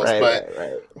who knows? Right.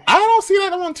 I don't see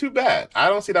that one too bad.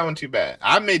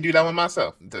 I may do that one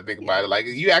myself to think about it. Like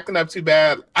you acting up too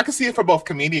bad. I can see it for both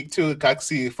comedic too. I can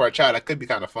see it for a child that could be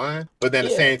kind of fun. But then at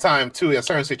the same time too, in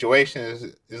certain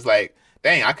situations, it's like,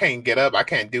 dang, I can't get up. I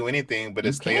can't do anything but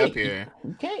just stay up here.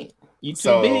 You can't. You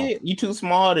too big. You too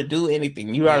small to do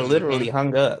anything. You are literally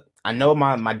hung up. I know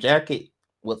my jacket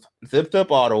was zipped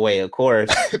up all the way, of course.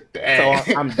 Dang.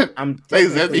 So I'm they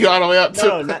zipped you all the way up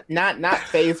too. No, not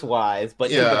face wise,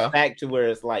 but the fact to where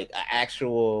it's like an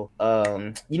actual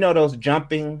those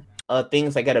jumping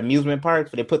things like at amusement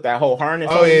parks where they put that whole harness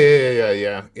on.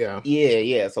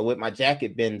 Yeah. So with my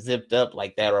jacket being zipped up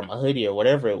like that, or my hoodie or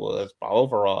whatever it was, my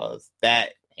overalls,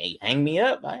 that hey, hang me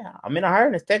up. I'm in a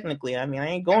harness technically. I mean, I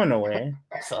ain't going nowhere.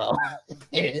 So I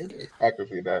can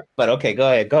see that. But okay,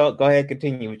 go ahead. Go ahead.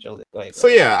 Continue with your list. Go ahead. So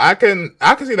yeah, I can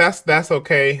see that's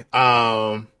okay.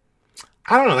 I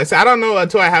don't know. Like I said, I don't know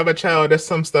until I have a child. There's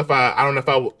some stuff I don't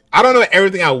know I don't know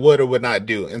everything I would or would not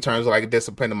do in terms of like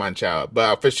disciplining my child.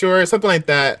 But for sure, something like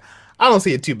that, I don't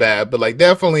see it too bad. But like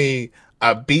definitely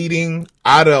a beating,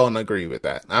 I don't agree with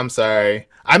that. I'm sorry.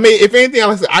 I mean, if anything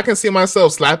else, I can see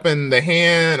myself slapping the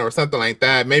hand or something like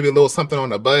that. Maybe a little something on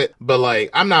the butt. But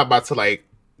like, I'm not about to like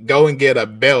go and get a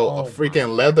belt, a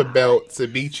freaking leather belt to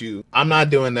beat you. I'm not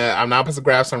doing that. I'm not supposed to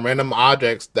grab some random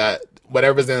objects that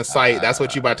whatever's in sight, that's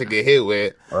what you about to get hit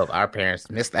with. Well, our parents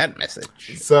missed that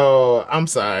message. So I'm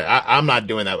sorry. I'm not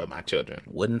doing that with my children.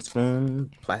 Wooden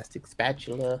spoon, plastic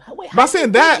spatula. By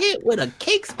saying that, hit with a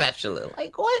cake spatula.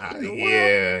 Like what? In the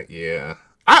world? Yeah.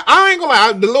 I ain't gonna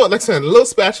lie. The little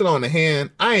spatula on the hand,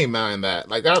 I ain't mind that.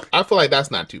 Like I feel like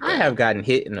that's not too bad. I have gotten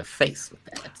hit in the face with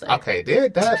that. So. Okay,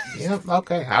 did that? Yeah.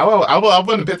 Okay. I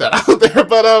wouldn't put that out there,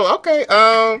 but okay.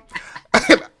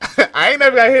 I ain't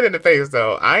never got hit in the face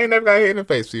though.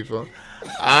 People.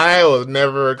 I was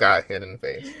never got hit in the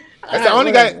face. That's the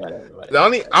only guy.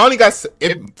 I only got.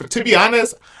 To be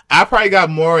honest, I probably got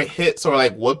more hits or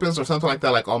like whoopings or something like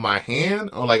that, like on my hand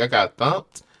or like I got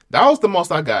thumped. That was the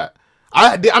most I got.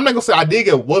 I'm not gonna say I did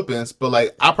get whoopings, but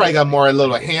like I probably got more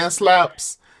little hand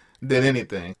slaps than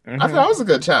anything. I thought I was a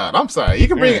good child. I'm sorry. You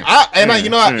can bring. I'm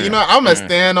gonna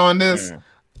stand on this.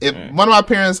 if one of my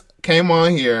parents came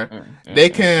on here,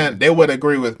 they would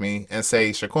agree with me and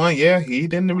say, Shaquan, yeah, he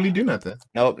didn't really do nothing.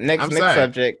 Nope. Next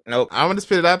subject. Nope. I'm gonna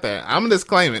spit it out there. I'm gonna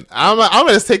disclaim it. I'm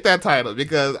gonna just take that title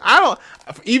because I don't.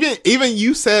 Even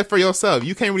you said for yourself,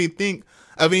 you can't really think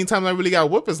of any time I really got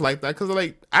whoopings like that because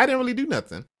like I didn't really do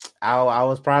nothing. I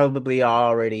was probably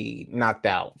already knocked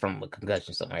out from a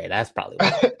concussion somewhere. That's probably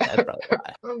why.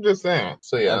 I'm just saying.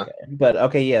 So yeah. Okay. But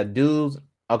okay, yeah, dudes.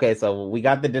 Okay, so we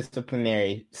got the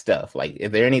disciplinary stuff. Like,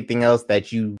 is there anything else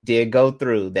that you did go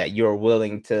through that you're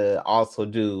willing to also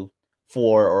do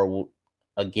for or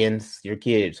against your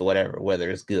kids or whatever, whether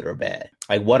it's good or bad?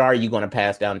 Like, what are you going to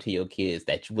pass down to your kids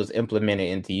that was implemented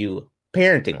into you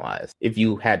parenting wise, if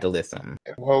you had to list something?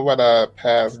 What would I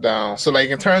pass down? So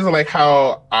like in terms of like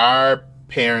how our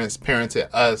parents parented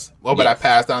us, what would I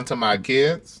pass down to my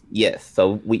kids? Yes.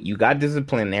 So you got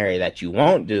disciplinary that you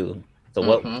won't do. So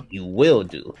what you will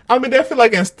do? I mean, they feel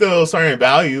like instill certain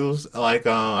values. Like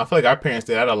I feel like our parents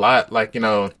did that a lot. Like, you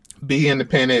know, be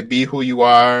independent, be who you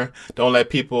are. Don't let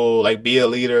people like be a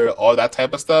leader, all that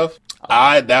type of stuff.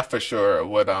 That for sure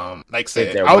would like say.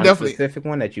 Is there I would one definitely specific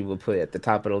one that you would put at the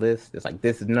top of the list? It's like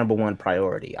this is number one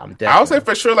priority. I would say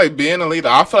for sure like being a leader.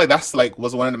 I feel like that's like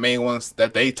was one of the main ones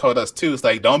that they told us too. It's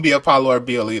like don't be a follower,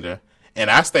 be a leader. And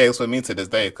that stays with me to this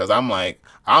day because I'm like,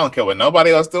 I don't care what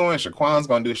nobody else doing. Shaquan's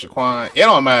going to do Shaquan. It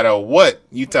don't matter what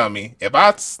you tell me. If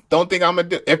I don't think I'm going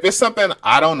to do, if it's something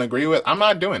I don't agree with, I'm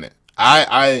not doing it.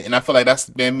 And I feel like that's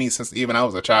been me since even I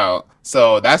was a child.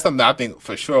 So that's something I think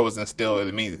for sure was instilled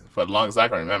in me for the longest I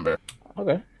can remember.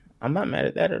 Okay. I'm not mad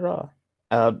at that at all.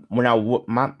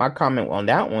 My comment on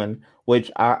that one,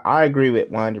 which I agree with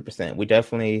 100%. We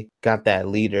definitely got that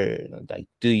leader, like,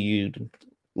 do you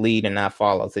lead and not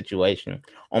follow situation.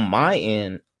 On my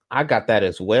end, I got that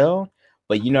as well.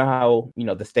 But you know how,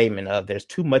 the statement of there's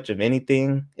too much of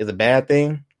anything is a bad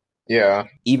thing? Yeah.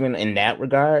 Even in that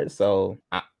regard. So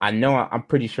I know I'm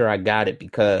pretty sure I got it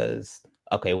because,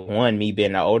 okay, one, me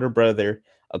being an older brother,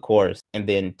 of course. And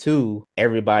then two,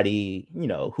 everybody,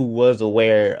 who was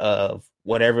aware of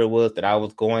whatever it was that I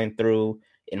was going through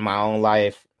in my own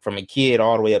life from a kid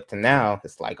all the way up to now,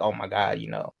 it's like, oh my God,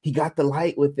 he got the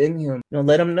light within him.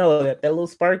 Let him know that little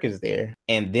spark is there.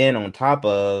 And then on top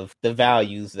of the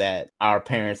values that our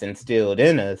parents instilled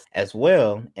in us as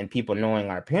well, and people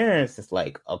knowing our parents, it's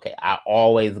like, okay, I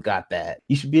always got that.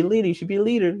 You should be a leader. You should be a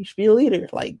leader. You should be a leader.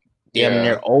 Like damn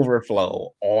near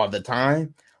overflow all the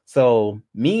time. So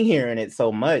me hearing it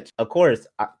so much, of course,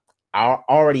 I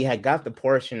already had got the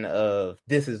portion of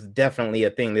this is definitely a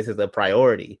thing. This is a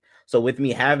priority. So with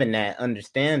me having that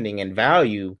understanding and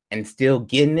value and still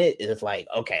getting it, it's like,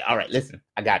 okay, all right, listen,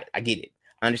 I got it. I get it.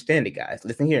 I understand it, guys.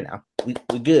 Listen here now.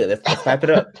 We good. Let's type it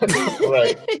up.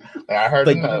 Right. I heard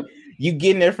enough. You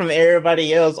getting it from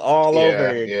everybody else all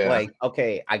over. Yeah. Like,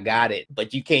 okay, I got it.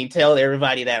 But you can't tell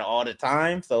everybody that all the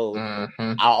time. So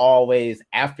I always,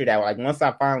 after that, like once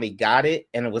I finally got it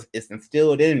and it's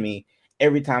instilled in me,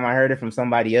 every time I heard it from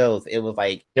somebody else, it was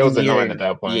like it was annoying at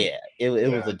that point. Yeah, it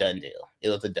was a done deal. It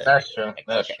was a done That's deal. true. Like,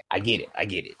 That's okay, true. I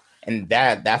get it. And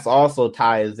that's also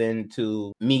ties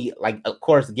into me, like, of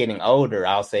course, getting older,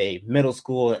 I'll say middle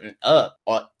school and up,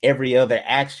 or every other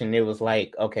action, it was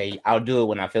like, okay, I'll do it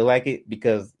when I feel like it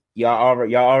because y'all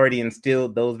already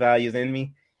instilled those values in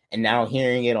me. And now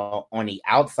hearing it on the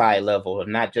outside level,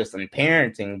 not just in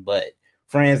parenting, but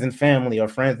friends and family or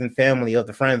friends and family of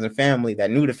the friends and family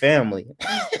that knew the family.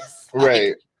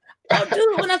 Right. I'll do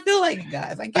it when I feel like it,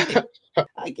 guys. I get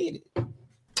it.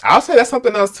 I'll say that's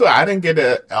something else too. I didn't get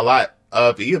a lot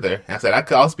of either. I said I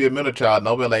could also be a middle child.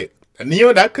 Nobody like, and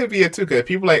that could be it too. Because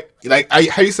people how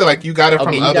you said like you got it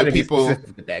from other people.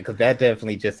 Because that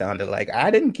definitely just sounded like I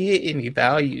didn't get any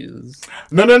values.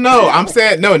 No. I'm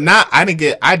saying no, not I didn't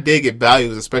get. I did get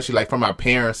values, especially like from my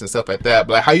parents and stuff like that.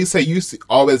 But like how you say you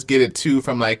always get it too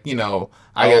from like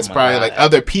I guess probably like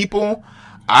other people.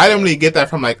 I didn't really get that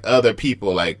from like other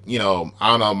people, like I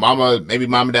don't know, maybe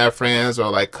mom and dad friends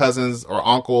or like cousins or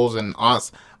uncles and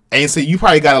aunts. And so you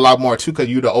probably got a lot more too because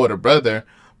you're the older brother.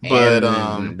 But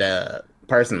the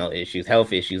personal issues,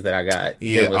 health issues that I got,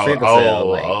 yeah, I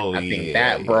think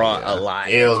that brought a lot.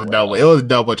 It was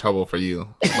double trouble for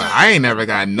you. But I ain't never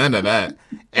got none of that.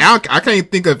 And I can't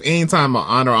think of any time my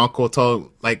aunt or uncle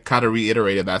told like kind of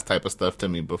reiterated that type of stuff to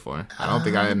me before. I don't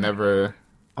think I had never.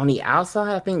 On the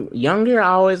outside, I think younger, I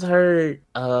always heard,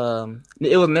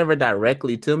 it was never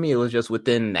directly to me. It was just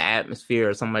within the atmosphere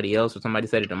or somebody else or somebody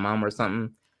said it to mom or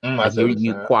something. Like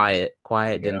you quiet,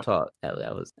 didn't talk.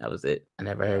 That was it. I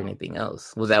never heard anything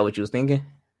else. Was that what you was thinking?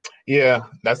 Yeah,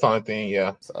 that's the only thing.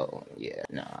 Yeah. So yeah,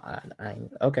 no, I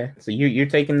okay. So you're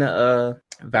taking the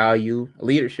value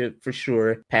leadership for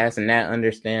sure, passing that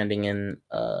understanding and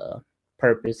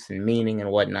purpose and meaning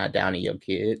and whatnot down to your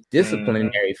kids.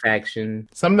 Disciplinary faction.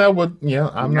 Some that would,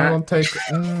 I'm not gonna take.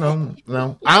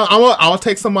 No. I'll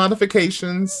take some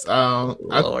modifications.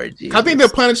 Lord Jesus. I think the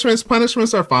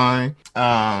punishments are fine.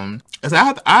 I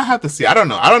have to see. I don't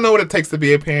know what it takes to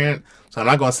be a parent. So I'm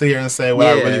not gonna sit here and say what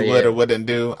I really would or wouldn't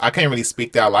do. I can't really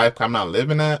speak that life. I'm not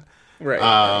living that. Right.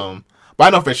 But I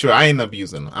know for sure I ain't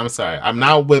abusing them. I'm sorry. I'm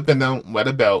not whipping them with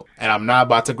a belt, and I'm not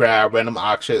about to grab random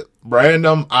objects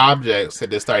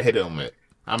and just start hitting them with.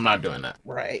 I'm not doing that.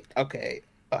 Right. Okay.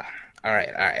 All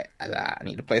right. I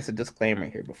need to place a disclaimer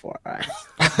here before I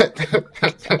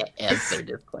answer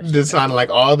this question. This sounds like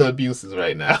all the abuses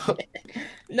right now.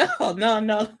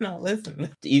 No.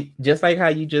 Listen, just like how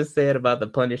you just said about the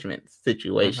punishment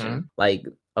situation, like,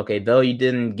 okay, though you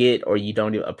didn't get or you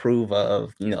don't approve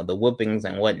of, the whoopings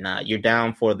and whatnot, you're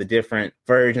down for the different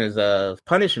versions of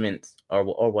punishments or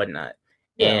whatnot.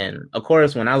 Yeah. And of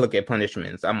course, when I look at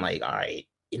punishments, I'm like, all right,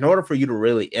 in order for you to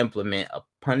really implement a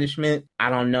punishment, I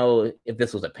don't know if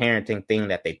this was a parenting thing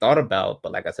that they thought about,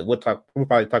 but like I said, we'll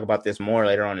probably talk about this more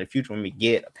later on in the future when we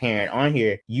get a parent on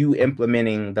here. You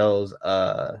implementing those,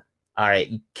 all right,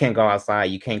 you can't go outside,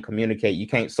 you can't communicate, you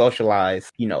can't socialize,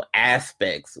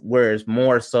 aspects, where it's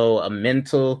more so a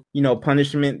mental,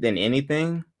 punishment than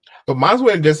anything. But mine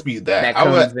wouldn't just be that. That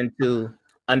comes into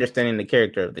understanding the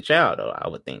character of the child, though, I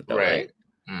would think, though, right?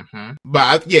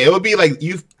 But it would be like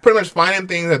you pretty much finding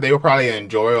things that they would probably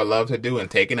enjoy or love to do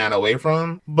and taking that away from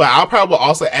them. But I'll probably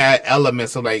also add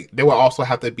elements of like they will also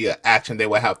have to be an action they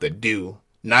would have to do,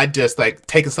 not just like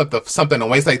taking something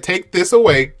away. It's like take this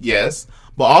away, yes,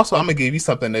 but also I'm gonna give you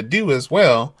something to do as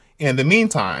well in the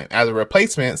meantime as a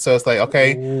replacement. So it's like,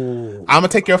 okay, I'm gonna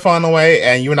take your phone away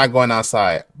and you're not going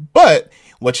outside, but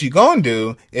what you gonna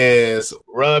do is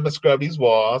rub and scrub these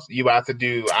walls. You about to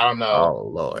do, I don't know, oh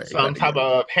Lord, some type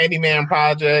of handyman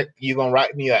project. You gonna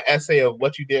write me an essay of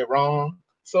what you did wrong.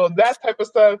 So that type of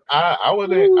stuff, I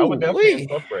would definitely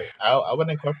incorporate. I would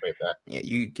incorporate that. Yeah,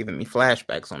 you giving me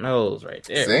flashbacks on those right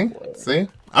there. See,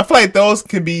 I feel like those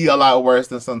could be a lot worse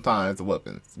than sometimes the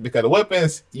weapons, because the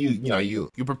weapons, you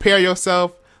prepare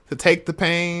yourself to take the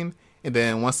pain. And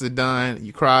then once it's done,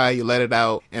 you cry, you let it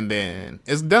out, and then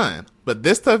it's done. But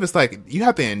this stuff is like, you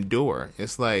have to endure.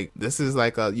 It's like, this is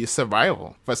like your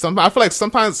survival. I feel like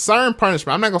sometimes certain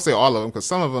punishment, I'm not going to say all of them, because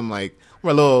some of them like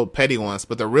were little petty ones,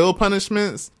 but the real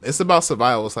punishments, it's about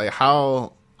survival. It's like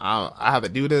how I have to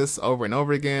do this over and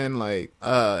over again. Like,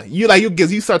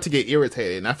 you start to get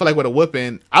irritated. And I feel like with a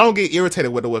whipping, I don't get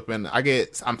irritated with a whipping.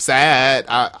 I'm sad.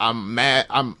 I'm mad.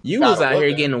 You was out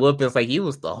here getting whoopings like you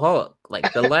was the Hulk.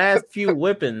 Like the last few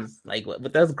whippings, like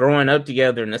with us growing up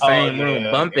together in the same room,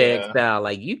 bump egg style,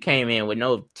 like you came in with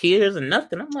no tears and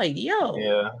nothing. I'm like,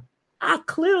 I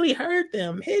clearly heard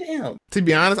them hit him. To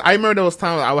be honest, I remember those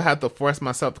times I would have to force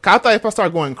myself. Because I thought if I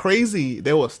started going crazy,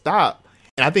 they would stop.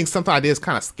 And I think sometimes I did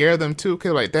kind of scare them too,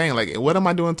 because like, dang, like what am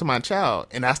I doing to my child?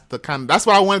 And that's what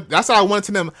I want. That's what I wanted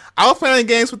to them. I was playing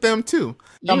games with them too.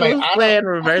 You was playing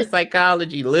reverse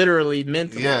psychology, literally,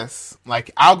 mentally. Yes,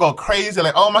 like I'll go crazy,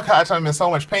 like oh my gosh, I'm in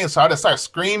so much pain, so I just start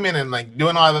screaming and like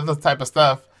doing all this type of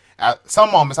stuff. At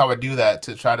some moments, I would do that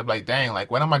to try to like, dang,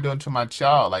 like what am I doing to my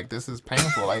child? Like this is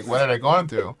painful. Like what are they going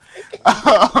through?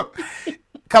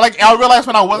 Cause like I realized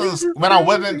when I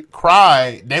wasn't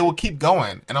cry, they would keep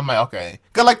going, and I'm like, okay.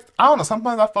 Cause like I don't know.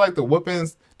 Sometimes I feel like the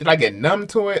whoopings, did I get numb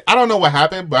to it? I don't know what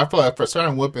happened, but I feel like for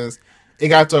certain whoopings, it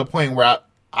got to a point where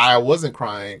I wasn't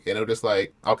crying, and it was just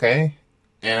like, okay.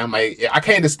 And I'm like, I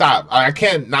can't just stop. I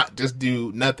can't not just do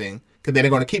nothing, because then they're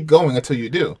going to keep going until you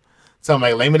do. So I'm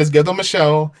like, let me just give them a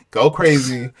show, go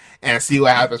crazy, and see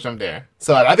what happens from there.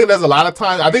 So I think there's a lot of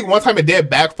times. I think one time it did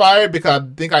backfire because I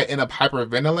think I ended up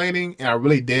hyperventilating, and I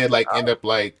really did end up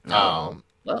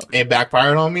it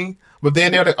backfired on me. But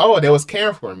then they were like, oh, they was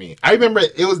caring for me. I remember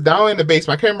it was down in the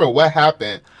basement. I can't remember what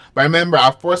happened, but I remember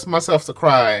I forced myself to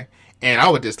cry. And I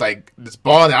would just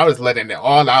bawling. I was letting it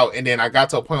all out. And then I got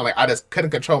to a point I just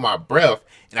couldn't control my breath.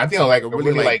 And I think I was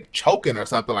really choking or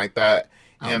something like that.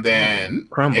 And then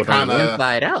crumbled on the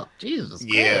inside out. Jesus.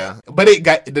 Yeah. Christ.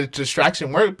 But the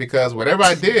distraction worked because whatever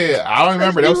I did, I don't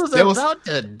remember. It was about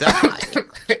to die.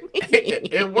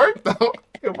 It worked though.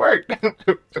 It worked.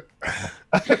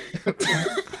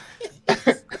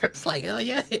 It's like, oh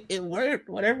yeah, it worked.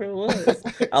 Whatever it was,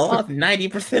 I lost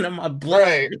 90% of my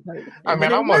blood. Right. I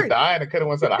mean, I almost died. I could have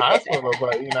went to the hospital,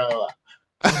 but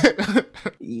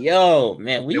yo,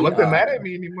 man, it wasn't mad at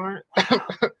me anymore.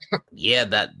 Yeah,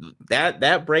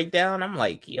 that breakdown. I'm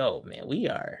like, yo, man, we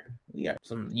are We are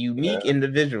some unique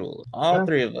individuals. All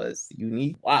three of us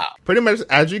unique. Wow. Pretty much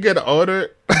as you get older,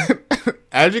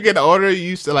 you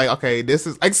used to like, okay, this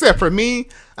is, like I said, for me,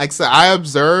 like I said, I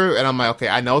observe and I'm like, okay,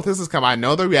 I know this is coming. I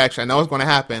know the reaction. I know what's going to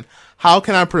happen. How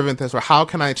can I prevent this, or how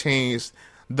can I change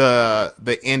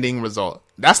the ending result?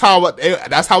 That's how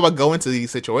I go into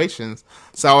these situations.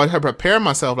 So I would prepare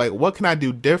myself, like, what can I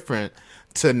do different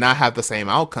to not have the same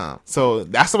outcome? So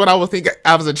that's what I would think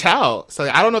as a child. So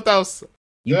I don't know if that was...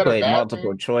 You played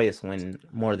multiple choice when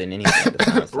more than anything.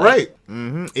 Right.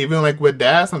 Mm-hmm. Even like with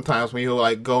dad, sometimes when he'll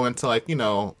like go into like, you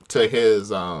know, to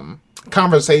his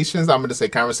conversations, I'm going to say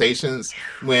conversations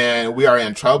when we are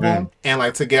in trouble, and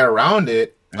like to get around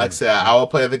it, like I said, I will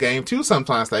play the game too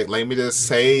sometimes. Like, let me just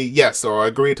say yes or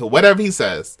agree to whatever he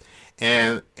says.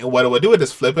 And what it would do is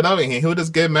just flip it up, and he'll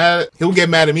just get mad. He'll get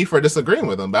mad at me for disagreeing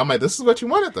with him. But I'm like, this is what you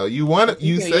wanted, though. You wanted,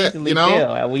 you said, you know.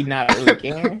 Are we not really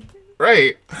caring?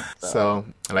 Right. So,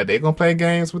 like, they gonna play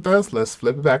games with us. Let's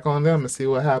flip it back on them and see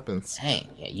what happens. Dang,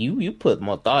 yeah, you put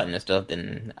more thought into stuff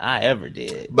than I ever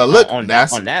did. But look,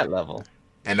 that's on that level.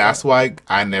 And that's why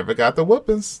I never got the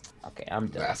whoopings. Okay, I'm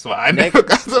done. That's why I never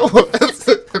got the whoopings.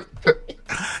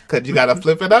 Because you got to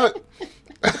flip it out.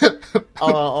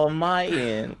 On my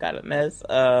end, got a mess.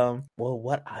 Well,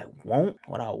 what I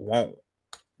won't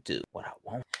do.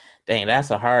 Dang, that's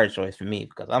a hard choice for me,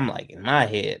 because I'm like, in my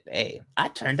head, hey, I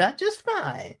turned out just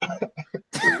fine.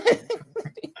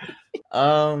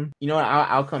 You know what?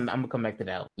 I'm gonna come back to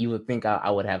that. You would think I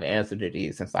would have an answer to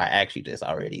these since I actually did this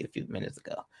already a few minutes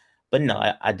ago. But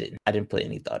no, I didn't. I didn't put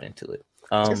any thought into it.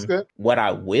 What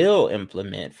I will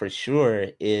implement for sure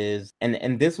is,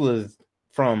 and this was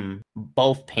from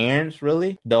both parents,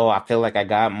 really, though I feel like I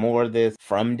got more of this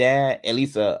from dad, at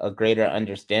least a greater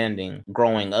understanding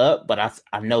growing up. But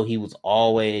I know he was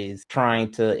always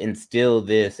trying to instill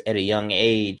this at a young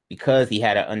age, because he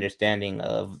had an understanding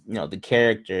of, you know, the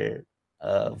character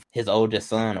of his oldest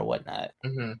son or whatnot.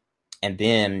 Mm-hmm. And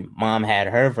then mom had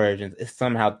her versions. It's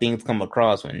somehow things come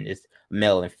across when it's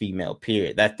male and female,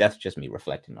 period. That's just me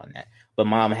reflecting on that. But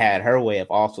mom had her way of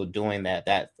also doing that.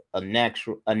 That's a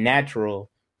natural,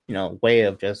 you know, way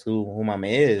of just who mama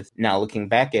is. Now looking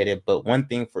back at it, but one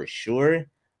thing for sure,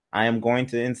 I am going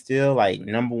to instill, like,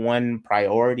 number one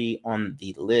priority on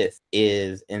the list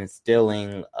is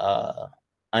instilling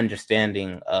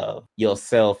understanding of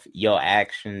yourself, your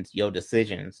actions, your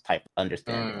decisions type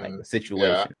understanding, like the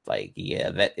situation. Like,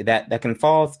 that can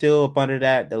fall still up under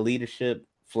the leadership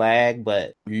flag,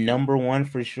 but number one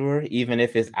for sure, even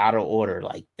if it's out of order,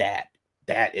 like that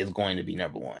is going to be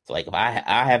number one. So like, if I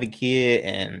have a kid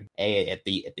and at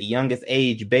the youngest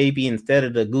age, baby, instead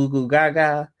of the goo goo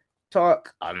gaga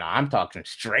talk, oh no, I'm talking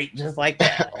straight just like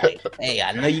that. Like, hey,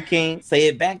 I know you can't say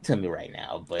it back to me right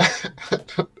now, but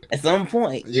at some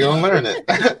point you're gonna learn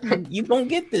it. You gonna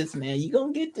get this, man. You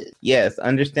gonna get this. Yes,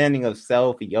 understanding of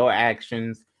self, your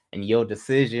actions and your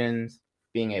decisions,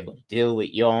 being able to deal with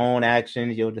your own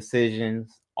actions, your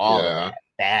decisions, all of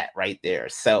that right there,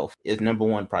 self, is number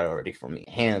one priority for me,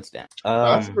 hands down.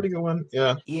 That's a pretty good one.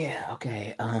 Yeah,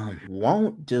 okay.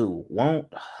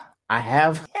 Won't I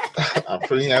have I'm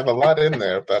sure you have a lot in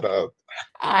there, but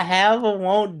I have a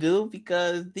won't do,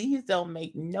 because these don't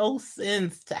make no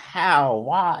sense to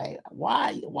why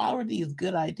were these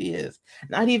good ideas?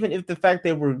 Not even if the fact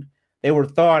they were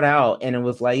thought out and it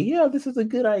was like, yeah, this is a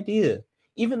good idea.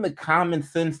 Even the common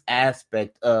sense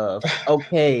aspect of,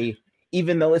 okay,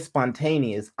 even though it's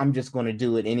spontaneous, I'm just going to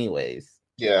do it anyways.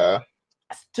 Yeah.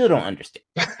 I still don't understand.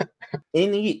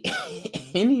 Any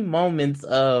moments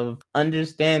of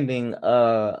understanding,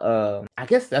 I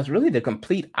guess that's really the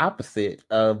complete opposite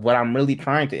of what I'm really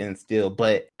trying to instill,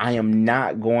 but I am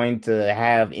not going to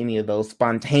have any of those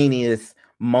spontaneous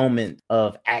moments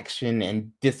of action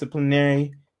and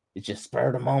disciplinary. It's just spur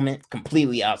of the moment,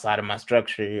 completely outside of my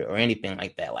structure or anything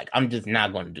like that. Like, I'm just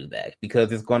not going to do that,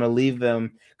 because it's going to leave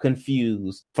them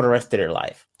confused for the rest of their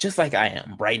life. Just like I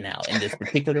am right now in this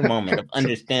particular moment of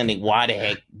understanding why the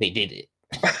heck they did it.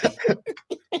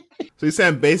 So you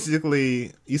said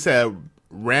basically,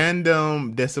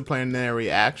 random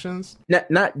disciplinary actions?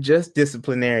 Not just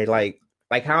disciplinary, like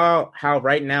how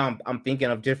right now I'm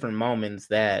thinking of different moments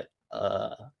that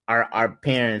our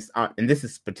parents, and this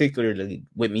is particularly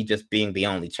with me just being the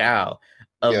only child,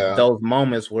 of those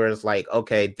moments where it's like,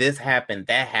 okay, this happened,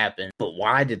 that happened, but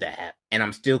why did that happen? And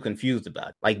I'm still confused about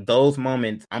it. Like, those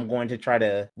moments I'm going to try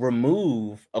to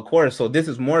remove, of course. So this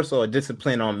is more so a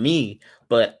discipline on me,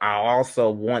 but I also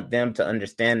want them to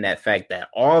understand that fact that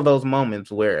all those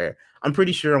moments where I'm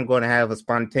pretty sure I'm going to have a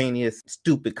spontaneous,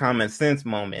 stupid common sense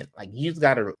moment. Like, you just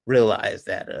got to realize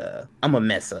that I'm a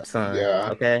mess up, son. Yeah.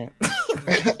 Okay?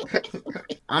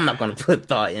 I'm not going to put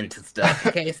thought into stuff,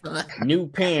 okay, son? New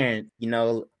parent,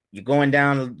 you're going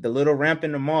down the little ramp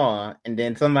in the mall, and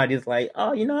then somebody's like,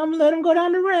 oh, I'm going to let him go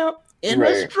down the ramp in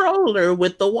a stroller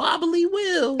with the wobbly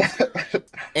wheels.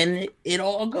 And it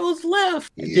all goes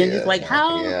left. And then it's like,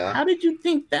 how did you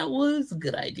think that was a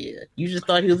good idea? You just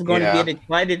thought he was going to get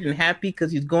excited and happy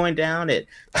because he's going down at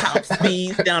top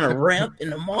speeds down a ramp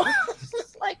in the mall?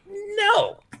 It's like,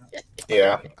 no.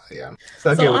 Yeah.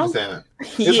 So I get what you're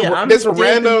saying. This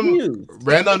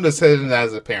random decision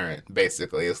as a parent,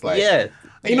 basically. It's like,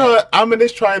 you know what? I'm gonna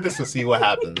just try this to see what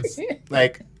happens.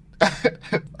 Like,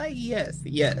 yes.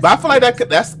 But I feel like I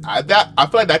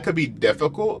feel like that could be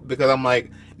difficult because I'm like,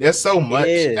 there's so much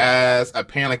as a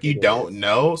parent like you don't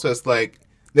know. So it's like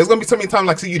there's gonna be so many times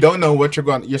like so you don't know what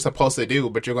you're supposed to do,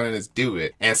 but you're gonna just do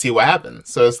it and see what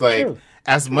happens. So it's like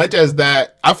as much as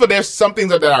that, I feel there's some things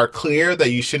that are clear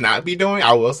that you should not be doing.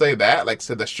 I will say that. Like,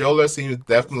 so the stroller seems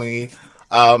definitely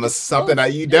something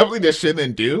that you definitely just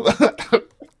shouldn't do.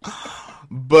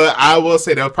 But I will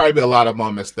say there'll probably be a lot of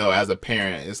moments though as a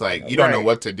parent. It's like you don't know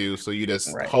what to do, so you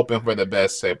just hoping for the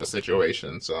best type of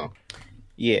situation. So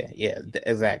yeah,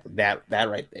 exactly. That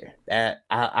right there. That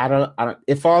I don't.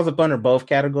 It falls up under both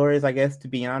categories, I guess. To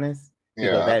be honest,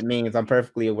 that means I'm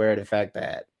perfectly aware of the fact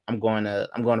that I'm going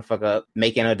to fuck up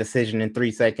making a decision in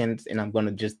 3 seconds, and I'm going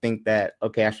to just think that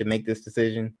okay, I should make this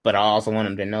decision. But I also want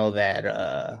them to know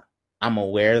that I'm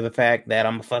aware of the fact that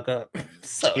I'm a fuck up.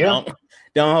 So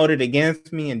don't hold it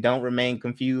against me, and don't remain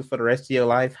confused for the rest of your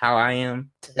life how I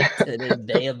am to this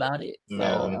day about it.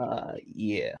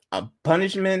 So,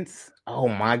 punishments. Oh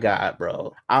my God,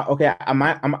 bro.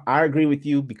 I agree with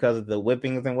you because of the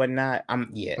whippings and whatnot.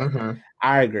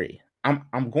 I agree.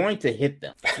 I'm going to hit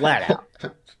them flat out.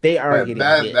 They are getting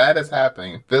hit. That is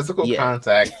happening. Physical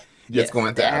contact is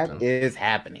going to happen. That is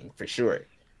happening for sure.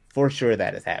 For sure,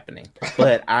 that is happening.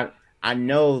 But I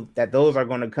know that those are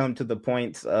going to come to the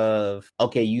points of,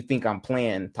 okay, you think I'm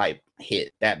playing type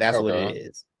hit. That's what it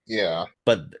is. Yeah.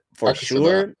 But for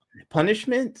sure,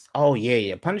 punishments,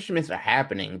 punishments are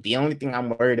happening. The only thing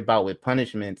I'm worried about with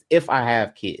punishments, if I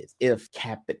have kids, if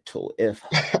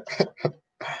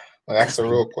well, that's a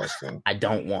real question. I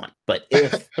don't want, but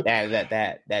if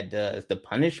that does the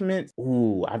punishments,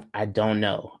 I don't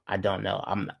know.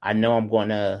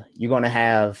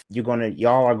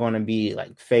 Y'all are gonna be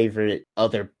like favorite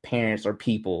other parents or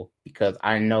people because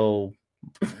I know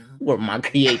where my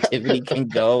creativity can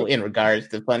go in regards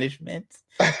to punishments,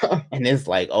 and it's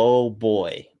like, oh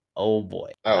boy,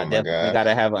 I definitely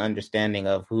gotta have an understanding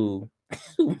of who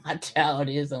my child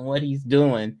is and what he's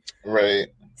doing, right?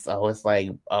 So it's like,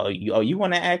 you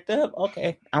want to act up?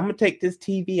 Okay, I'm gonna take this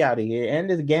TV out of here and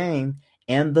this game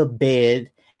and the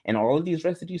bed and all of these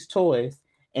rest of these toys,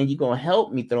 and you're gonna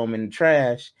help me throw them in the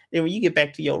trash. Then when you get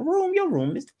back to your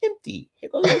room is empty. Here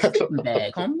goes your sleeping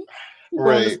bag, homie. You're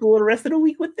going to school the rest of the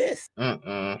week with this.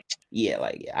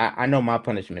 Yeah, I know my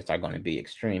punishments are going to be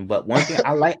extreme, but one thing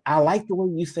I like the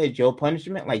way you said your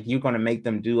punishment, like you're going to make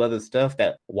them do other stuff,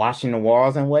 that washing the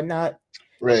walls and whatnot.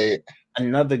 Right.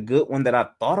 Another good one that I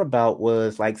thought about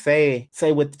was like, say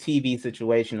with the TV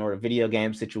situation or a video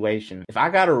game situation, if I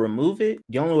got to remove it,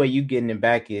 the only way you getting it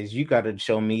back is you got to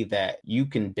show me that you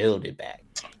can build it back.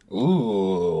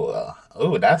 Ooh,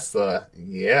 that's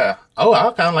yeah. Oh,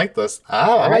 I kind of like this.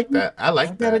 I like that. I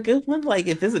like that. Is that a good one? Like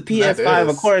if it's a PS5,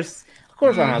 of course,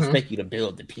 I don't expect you to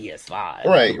build the PS5.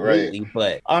 Right.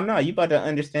 But no, you about to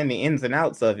understand the ins and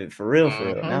outs of it for real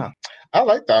now. I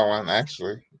like that one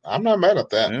actually. I'm not mad at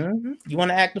that. Mm-hmm. You want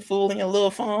to act a fool in your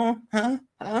little phone? Huh?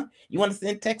 You want to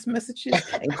send text messages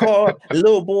and call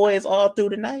little boys all through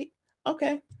the night?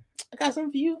 Okay, I got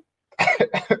something for you.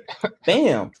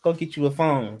 Bam, let's go get you a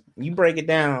phone. You break it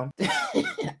down.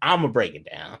 I'm going to break it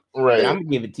down. Right. I'm going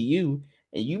to give it to you,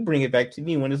 and you bring it back to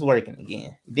me when it's working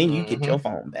again. Then you get your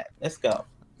phone back. Let's go.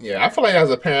 Yeah, I feel like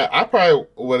as a parent, I probably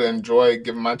would enjoy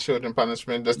giving my children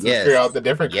punishment just to figure out the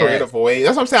different creative ways.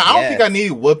 That's what I'm saying. I don't think I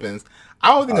need whoopings. I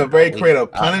don't think a very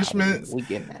creative punishments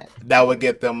that would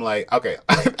get them like, okay,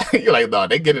 you're like, no,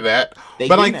 they get it at.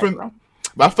 But like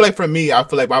but I feel like for me, I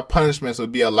feel like my punishments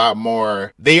would be a lot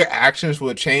more, their actions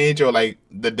would change, or like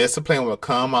the discipline would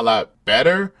come a lot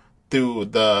better through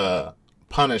the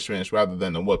punishments rather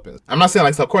than the whoopings. I'm not saying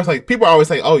like, so of course, like people always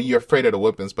say, oh, you're afraid of the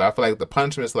whoopings, but I feel like the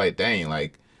punishments, like, dang,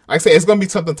 like I say, it's going to be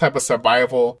something type of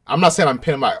survival. I'm not saying I'm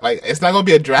pinning my, like, it's not going to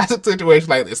be a drastic situation,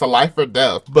 like, it's a life or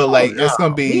death, but, like, it's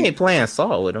going to be... We ain't playing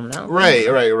Saw with them now. Right.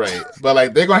 But,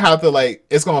 like, they're going to have to, like,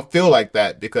 it's going to feel like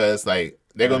that because, like,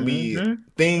 they're going to be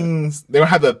things, they're going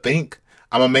to have to think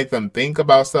I'm gonna make them think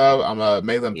about stuff. I'm gonna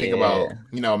make them think about, Yeah.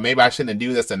 you know, maybe I shouldn't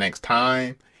do this the next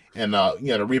time. And,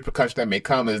 you know, the repercussion that may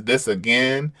come is this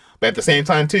again. But at the same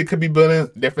time, too, it could be building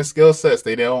different skill sets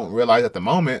they don't realize at the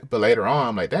moment. But later on,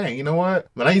 I'm like, dang, you know what?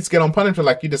 When I used to get on punishment,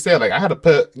 like you just said, like I had to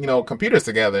put, you know, computers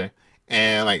together.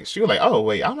 And like she was like, oh,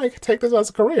 wait, I might take this as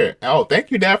a career. Oh,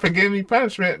 thank you, Dad, for giving me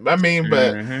punishment. I mean,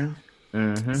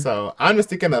 but so I'm just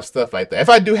thinking of stuff like that. If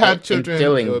I do have children,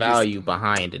 instilling value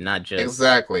behind it, not just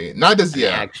exactly, not just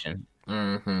action.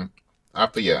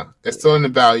 It's still in the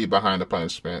value behind the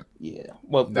punishment. Yeah.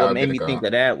 What made me think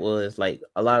of that was like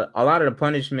a lot of the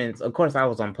punishments. Of course, I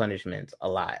was on punishments a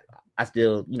lot. I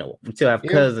still, you know, we still have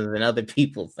cousins and other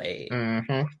people say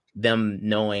them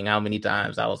knowing how many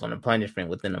times I was on a punishment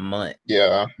within a month.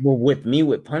 Yeah. Well,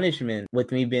 with punishment,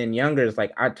 with me being younger, it's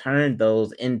like I turned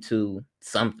those into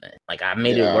something. Like I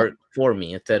made it work for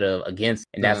me instead of against.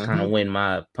 And that's kind of when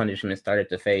my punishment started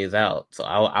to phase out. So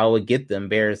I would get the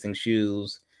embarrassing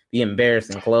shoes, the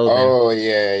embarrassing clothing. Oh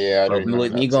yeah.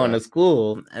 With me going to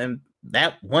school, and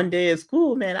that one day at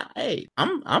school, man,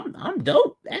 I'm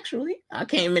dope. Actually, I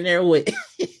came in there with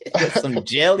some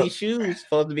jelly shoes,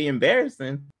 supposed to be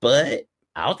embarrassing, but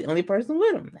I was the only person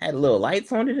with them. I had little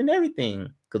lights on it and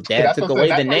everything. Because Dad took away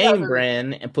the name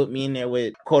brand and put me in there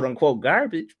with quote unquote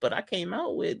garbage, but I came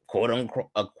out with quote unquote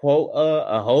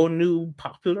a whole new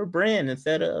popular brand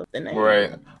instead of the name.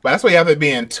 Right, but that's why you have to be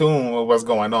in tune with what's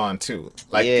going on too.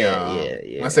 Like,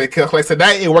 I say, like so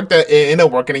that it ended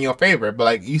up working in your favor. But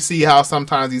like you see how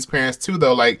sometimes these parents too,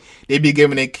 though, like they be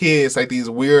giving their kids like these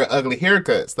weird, ugly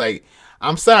haircuts. Like,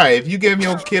 I'm sorry, if you give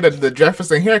your kid the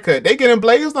Jefferson haircut, they getting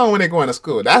blazed on when they going to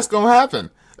school. That's gonna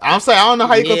happen. I'm saying, I don't know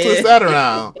how you gonna twist that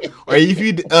around. Or if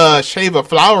you shave a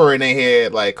flower in their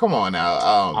head, like, come on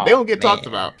now, they don't get talked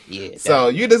about. Yeah, so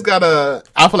you just gotta.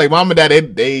 I feel like mom and dad,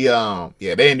 they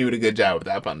didn't do a good job with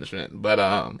that punishment.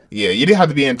 But you do have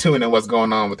to be in tune in what's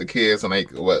going on with the kids and like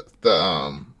what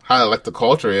the how like the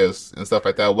culture is and stuff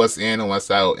like that. What's in and what's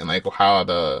out, and like how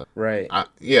the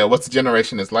what's the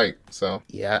generation is like. So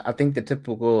yeah, I think the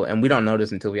typical, and we don't know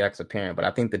this until we ask a parent, but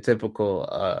I think the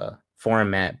typical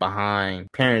format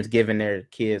behind parents giving their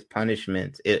kids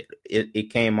punishments, it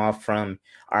came off from,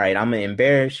 all right, I'm gonna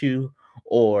embarrass you,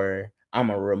 or I'm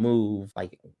gonna remove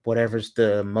like whatever's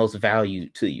the most value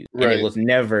to you. Right. And it was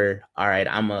never, all right,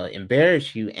 I'm gonna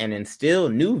embarrass you and instill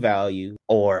new value,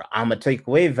 or I'm gonna take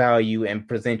away value and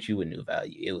present you with new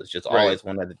value. It was just always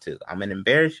one of the two. I'm gonna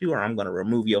embarrass you, or I'm gonna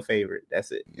remove your favorite.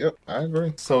 That's it. Yep, I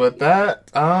agree. So with that,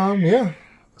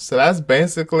 so that's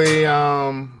basically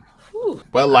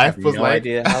what life was like.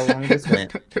 Idea how long this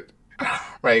went.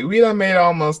 Right, we done made it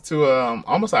almost to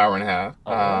almost an hour and a half.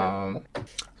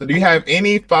 So do you have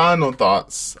any final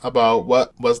thoughts about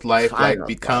what was life like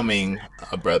becoming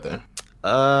a brother?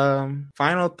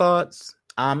 Final thoughts.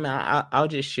 I'll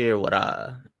just share what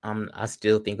I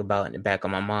still think about in the back of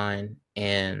my mind,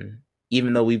 and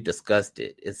even though we've discussed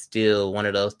it, it's still one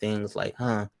of those things like,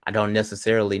 I don't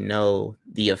necessarily know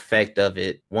the effect of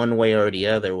it one way or the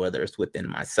other, whether it's within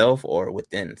myself or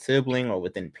within sibling or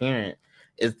within parent.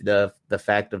 Is the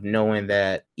fact of knowing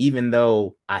that even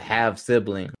though I have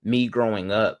siblings, me growing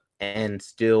up and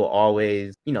still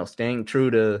always, staying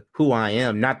true to who I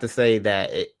am, not to say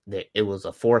that it was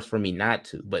a force for me not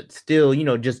to, but still,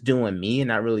 just doing me and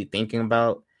not really thinking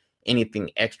about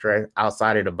anything extra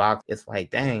outside of the box. It's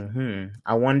like, dang,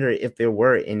 I wonder if there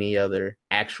were any other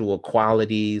actual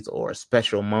qualities or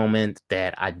special moments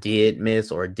that I did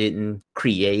miss or didn't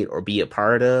create or be a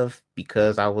part of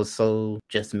because I was so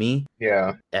just me.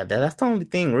 Yeah. That's the only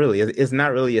thing, really. It's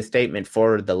not really a statement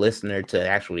for the listener to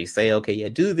actually say, okay, yeah,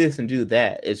 do this and do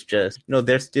that. It's just,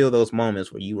 there's still those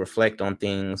moments where you reflect on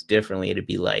things differently to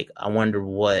be like, I wonder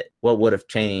what would have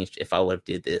changed if I would have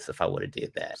did this, if I would have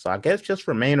did that. So I guess just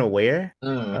remain aware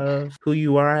of who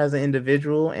you are as an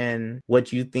individual and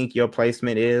what you think your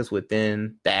placement is within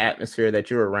the atmosphere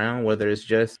that you're around, whether it's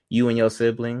just you and your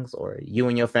siblings or you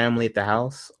and your family at the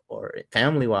house or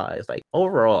family wise. Like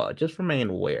overall, just remain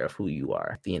aware of who you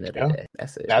are at the end of the day.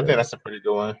 That's it. I think that's a pretty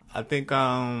good one. I think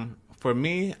for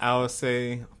me, I would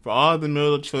say for all the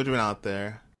middle children out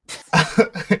there,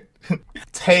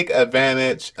 take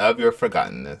advantage of your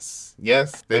forgottenness.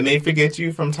 Yes, they may forget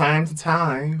you from time to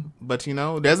time, but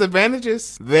there's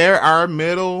advantages. There are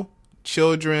middle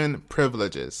children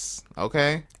privileges.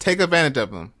 Okay, take advantage of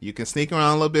them. You can sneak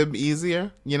around a little bit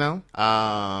easier. You don't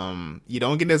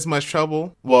get as much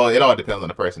trouble. Well, it all depends on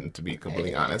the person, to be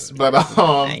completely honest. But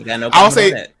I would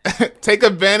say take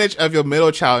advantage of your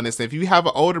middle childness. If you have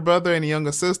an older brother and a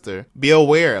younger sister, be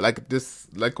aware. Like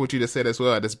what you just said as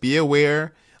well. Just be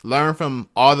aware. Learn from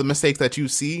all the mistakes that you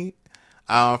see.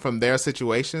 from their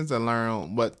situations and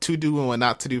learn what to do and what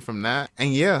not to do from that.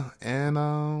 And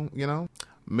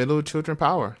middle children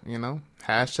power,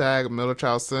 hashtag middle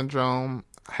child syndrome,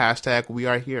 hashtag we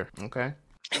are here. Okay.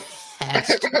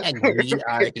 Hashtag we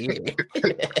are here.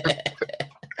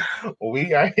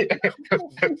 We are here.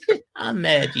 I'm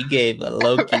mad you gave a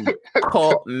low-key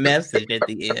cult message at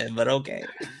the end, but okay.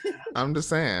 I'm just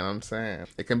saying.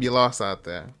 It can be lost out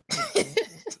there.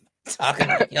 Talking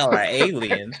like y'all are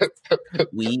aliens.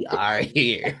 We are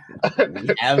here. We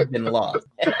have been lost.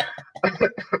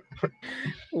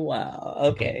 Wow.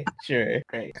 Okay. Sure.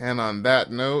 Great. And on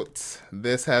that note,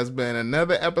 this has been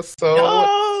another episode.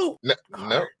 No.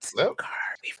 No.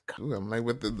 Ooh, I'm like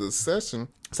with the session.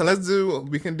 So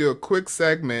we can do a quick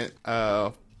segment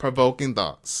of provoking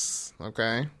thoughts.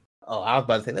 Okay. Oh, I was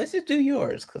about to say, let's just do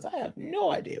yours because I have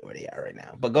no idea where they are right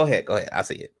now. But go ahead. I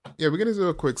see it. Yeah, we're going to do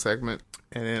a quick segment.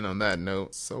 And then on that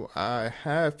note, so I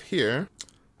have here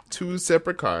 2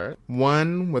 separate cards.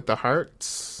 One with the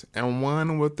hearts and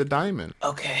one with the diamond.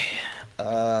 Okay.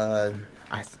 I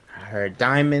heard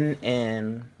diamond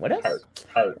and what else?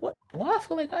 What? Well, I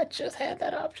feel like I just had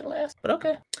that option last. But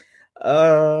okay.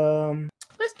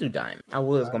 Let's do diamond. I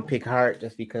was going to pick heart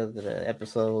just because of the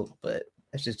episode, but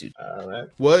let's just do diamond. All right.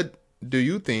 What do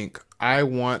you think I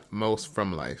want most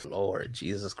from life? Lord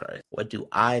Jesus Christ. What do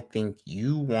I think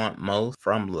you want most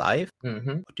from life? Mm-hmm.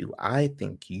 What do I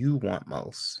think you want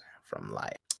most from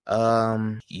life?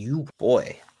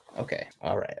 Boy. Okay.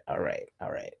 All right.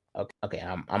 Okay.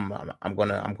 I'm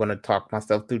gonna talk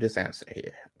myself through this answer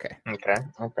here. Okay.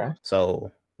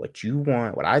 So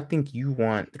what I think you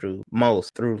want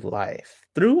most through life,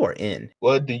 through or in?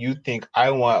 What do you think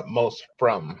I want most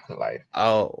from life?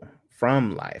 Oh,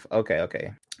 from life.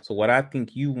 Okay. So what I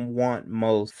think you want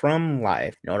most from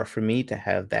life, in order for me to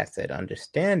have that said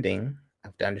understanding, I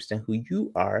have to understand who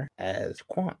you are as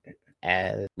Quan,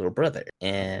 as little brother.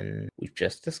 And we've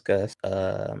just discussed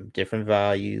different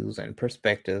values and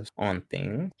perspectives on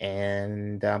things.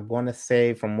 And I'm going to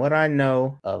say, from what I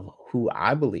know of who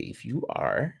I believe you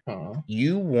are,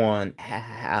 you want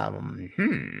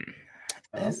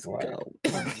let's go.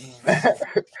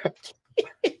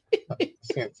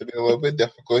 Seems to be a little bit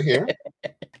difficult here.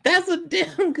 That's a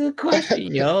damn good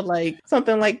question, yo. Like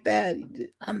something like that.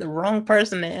 I'm the wrong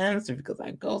person to answer because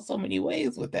I go so many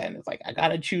ways with that. And it's like, I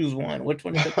gotta choose one. Which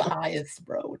one is at the highest,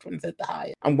 bro? Which one's at the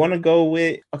highest? I'm gonna go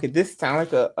with, okay, this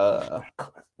sounds like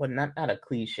not a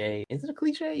cliche. Is it a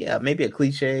cliche? Yeah, maybe a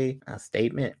cliche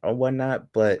statement or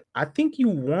whatnot. But I think you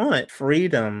want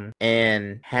freedom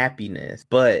and happiness.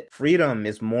 But freedom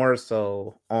is more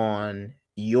so on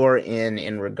your end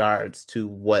in regards to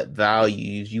what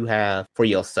values you have for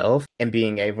yourself and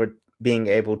being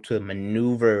able to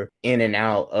maneuver in and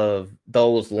out of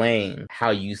those lanes how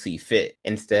you see fit,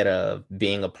 instead of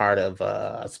being a part of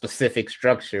a specific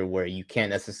structure where you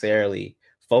can't necessarily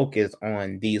focus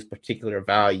on these particular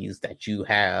values that you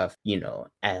have,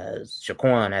 as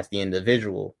Shaquan, as the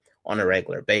individual on a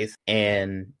regular basis.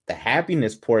 And the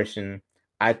happiness portion,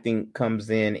 I think, comes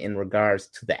in regards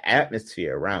to the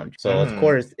atmosphere around you. So of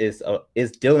course it's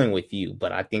dealing with you,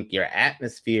 but I think your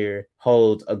atmosphere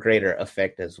holds a greater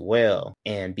effect as well.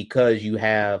 And because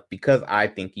I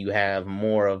think you have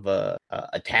more of a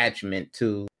attachment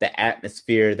to the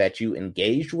atmosphere that you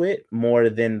engage with more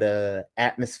than the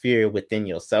atmosphere within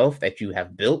yourself that you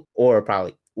have built, or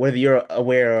probably whether you're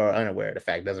aware or unaware of the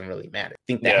fact doesn't really matter. I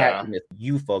think the happiness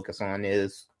you focus on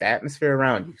is the atmosphere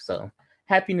around you. So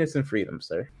happiness and freedom,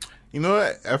 sir. You know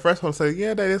what? At first I'll say,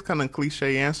 yeah, that is kind of a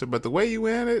cliche answer, but the way you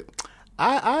went it,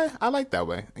 I like that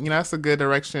way. That's a good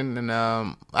direction, and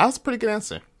that was a pretty good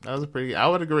answer. I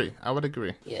would agree.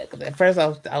 Yeah, because at first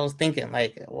I was thinking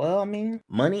like, well, I mean,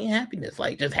 money and happiness,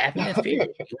 like just happiness,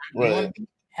 period. You want to be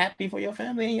happy for your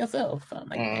family and yourself. So I'm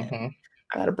like, man,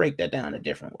 I got to break that down a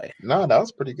different way. No, that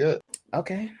was pretty good.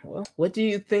 Okay, well, what do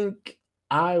you think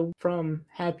from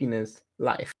happiness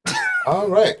life? All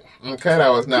right. Okay, that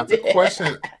was not the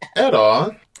question at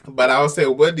all. But I would say,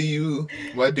 what do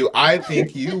I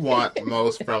think you want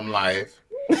most from life?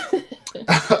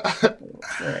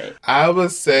 Right. I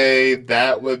would say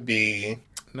that would be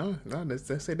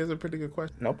let's say there's a pretty good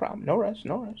question. No problem. No rush.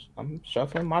 I'm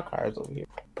shuffling my cards over here.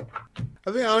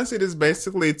 I think honestly this is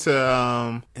basically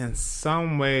to in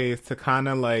some ways to kind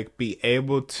of like be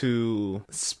able to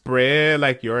spread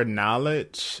like your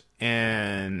knowledge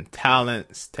and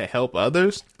talents to help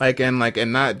others, and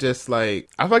not just like,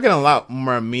 I feel like in a lot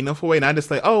more meaningful way, not just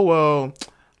like, oh well,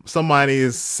 somebody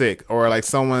is sick, or like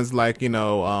someone's like,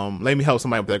 let me help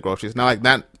somebody with their groceries, not like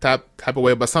that type of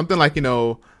way, but something like,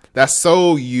 that's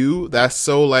so you, that's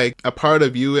so like a part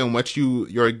of you and what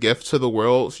your gift to the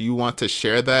world. So you want to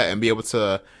share that and be able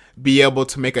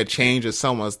to make a change in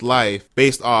someone's life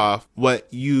based off what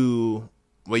your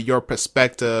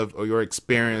perspective or your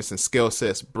experience and skill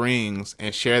sets brings,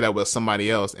 and share that with somebody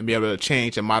else and be able to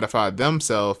change and modify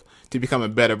themselves to become a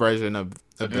better version of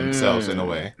themselves in a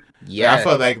way. Yeah, I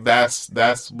feel like that's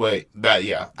what that.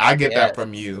 Yeah, I get that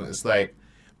from you. It's like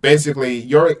basically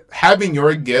you're having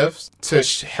your gifts to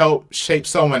help shape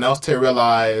someone else to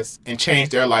realize and change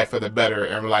their life for the better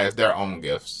and realize their own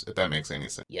gifts. If that makes any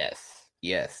sense. Yes.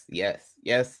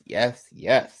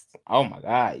 Oh my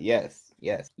God, yes.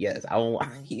 Yes.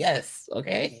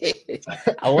 Okay.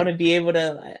 I want to be able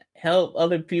to help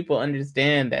other people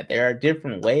understand that there are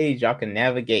different ways y'all can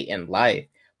navigate in life,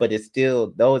 but it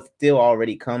still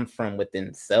already comes from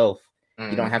within self.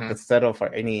 You don't have to settle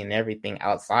for any and everything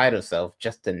outside of self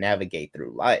just to navigate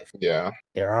through life. Yeah.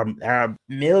 There are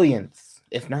millions,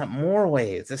 if not more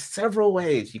ways. There's several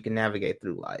ways you can navigate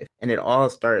through life. And it all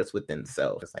starts within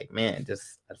self. It's like, man, I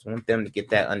just want them to get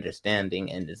that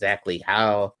understanding and exactly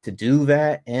how to do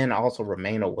that and also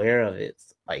remain aware of it.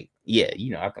 It's like, yeah,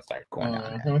 I can start going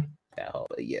down that whole,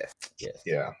 but yes.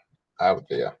 Yeah.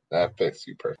 That fits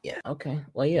you perfect. Yeah. Okay.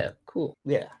 Well, yeah, cool.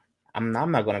 Yeah. I'm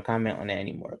not going to comment on that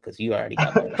anymore because you already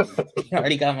got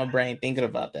my brain thinking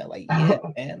about that. Like, yeah,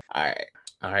 man. All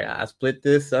right. I split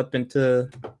this up into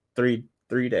three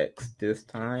decks this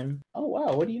time. Oh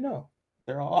wow, what do you know?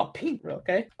 They're all pink.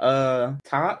 Okay.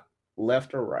 Top,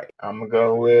 left, or right? I'm gonna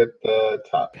go with the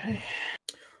top. Okay.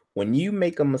 When you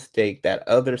make a mistake that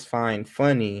others find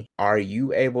funny, are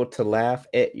you able to laugh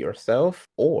at yourself?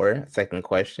 Or, second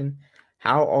question,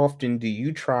 how often do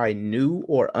you try new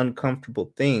or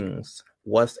uncomfortable things?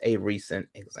 What's a recent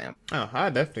example? Oh, I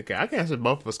definitely can. I can answer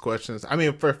both of those questions. I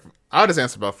mean, I'll just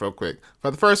answer both real quick. For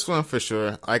the first one, for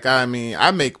sure. Like, I mean, I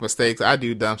make mistakes. I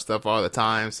do dumb stuff all the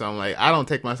time. So I'm like, I don't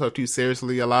take myself too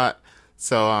seriously a lot.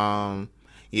 So,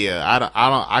 yeah,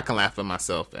 I can laugh at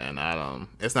myself, and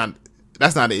that's not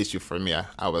an issue for me,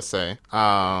 I would say.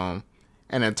 And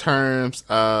in terms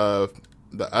of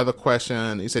the other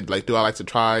question, you said, like, do I like to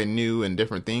try new and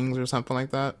different things or something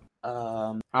like that?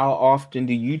 How often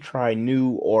do you try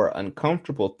new or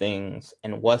uncomfortable things,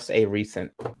 and what's a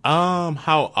recent?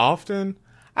 How often?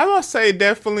 I would say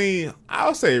definitely. I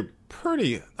would say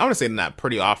pretty. I want to say not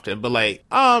pretty often, but like,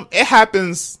 it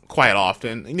happens quite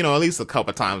often. At least a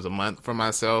couple times a month for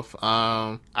myself.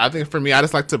 I think for me, I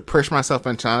just like to push myself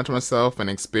and challenge myself and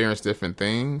experience different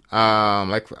things. Let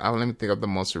me think of the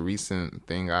most recent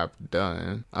thing I've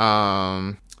done.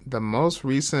 The most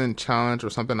recent challenge or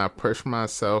something I pushed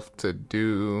myself to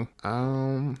do,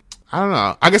 I don't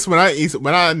know. I guess when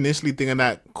I initially think of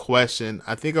that question,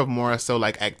 I think of more so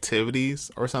like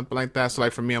activities or something like that. So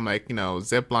like for me, I'm like,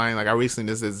 zip line. Like I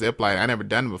recently just did zip line. I never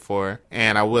done it before,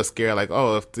 and I was scared like,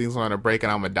 oh, if things are gonna break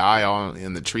and I'm gonna die on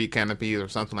in the tree canopies or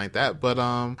something like that. But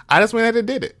I just went ahead and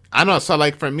did it. I know. So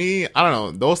like for me, I don't know.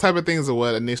 Those type of things are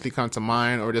what initially come to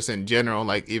mind, or just in general,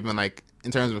 like even like in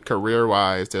terms of career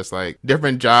wise, just like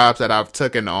different jobs that I've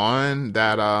taken on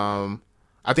that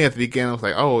I think at the beginning I was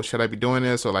like, oh, should I be doing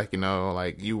this? Or like,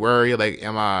 like you worry, like,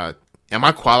 am I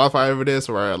qualified for this?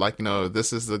 Or like,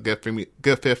 this is a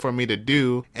good fit for me to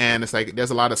do. And it's like,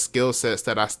 there's a lot of skill sets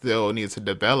that I still need to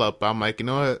develop. I'm like, you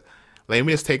know what? Let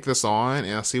me just take this on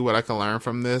and see what I can learn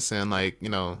from this and like,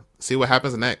 see what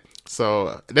happens next.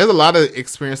 So there's a lot of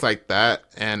experience like that.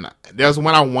 And there's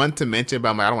one I want to mention, but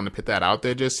I'm like, I don't want to put that out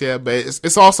there just yet. But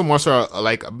it's also more so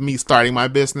like me starting my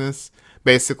business,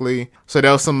 basically. So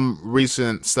there was some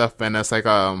recent stuff, and it's like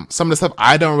some of the stuff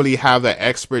I don't really have the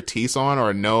expertise on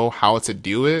or know how to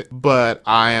do it, but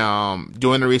I am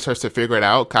doing the research to figure it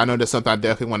out. I know that's something I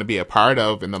definitely want to be a part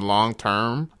of in the long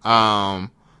term.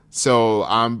 So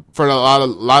for a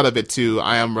lot of it too,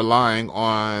 I am relying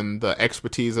on the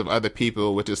expertise of other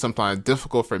people, which is sometimes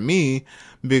difficult for me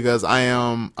because I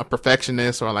am a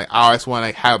perfectionist, or like I always want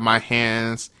to have my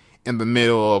hands in the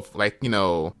middle of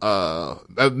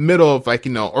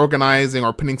organizing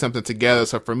or putting something together.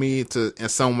 So for me to in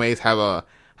some ways have a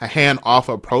hand-off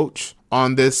approach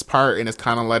on this part, and it's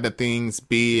kind of letting things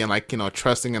be and like,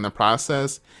 trusting in the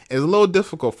process is a little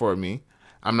difficult for me.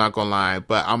 I'm not gonna lie,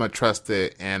 but I'm gonna trust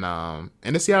it and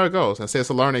to see how it goes. And say it's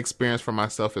a learning experience for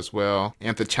myself as well,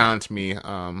 and to challenge me.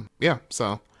 Yeah.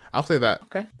 So I'll say that.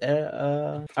 Okay.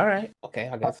 All right. Okay.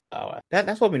 I guess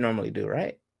that's what we normally do,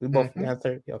 right? We both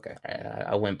answered. Okay.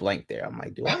 I went blank there. I'm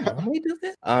like, do I normally do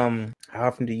this? How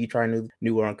often do you try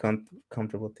new or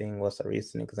uncomfortable thing? What's a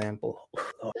recent example?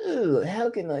 How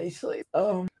can I say?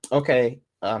 Okay.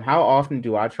 How often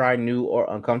do I try new or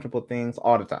uncomfortable things?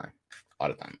 All the time. All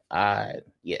the time. I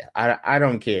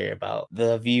don't care about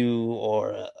the view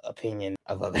or opinion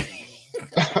of other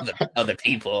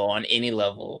people on any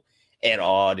level at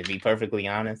all, to be perfectly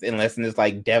honest, unless it's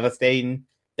like devastating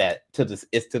that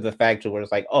it's to the fact where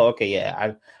it's like, oh, okay, yeah,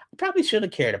 I probably should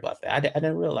have cared about that. I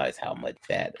didn't realize how much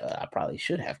that I probably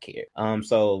should have cared.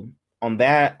 So on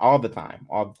that, all the time,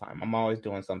 I'm always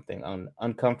doing something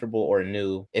uncomfortable or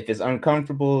new. If it's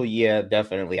uncomfortable, yeah,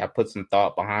 definitely, I put some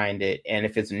thought behind it. And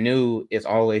if it's new, it's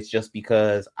always just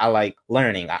because I like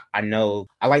learning. I know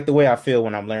I like the way I feel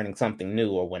when I'm learning something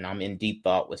new, or when I'm in deep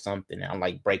thought with something and I'm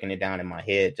like breaking it down in my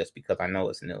head just because I know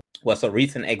it's new. What's a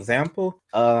recent example?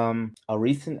 A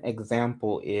recent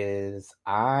example is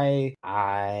okay,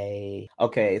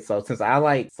 so since I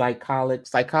like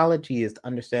psychology is the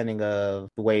understanding of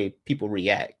the way people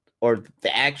react or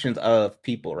the actions of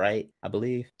people, right? I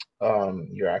believe.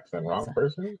 You're asking the wrong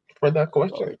person for that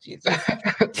question.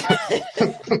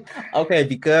 Okay,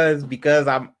 because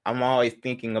I'm always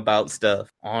thinking about stuff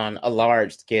on a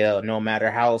large scale, no matter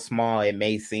how small it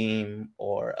may seem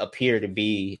or appear to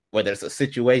be, whether it's a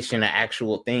situation, an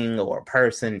actual thing, or a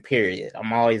person, period.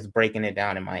 I'm always breaking it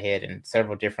down in my head in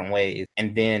several different ways,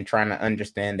 and then trying to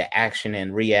understand the action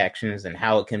and reactions and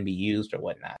how it can be used or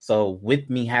whatnot. So with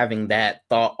me having that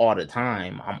thought all the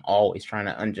time, I'm always trying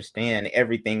to understand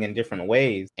everything in different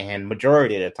ways, and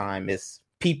majority of the time it's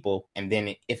people. And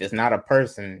then if it's not a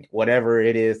person, whatever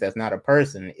it is that's not a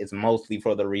person, it's mostly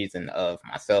for the reason of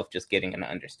myself just getting an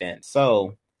understanding.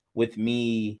 So with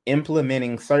me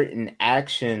implementing certain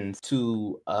actions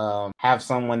to have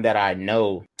someone that I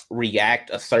know react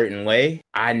a certain way,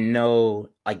 I know,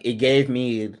 like, it gave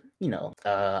me an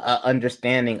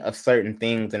understanding of certain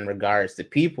things in regards to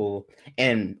people,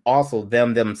 and also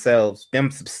them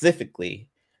specifically,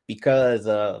 because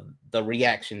of the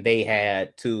reaction they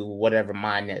had to whatever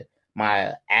my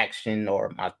action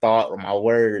or my thought or my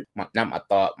word,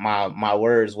 my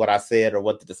words, what I said or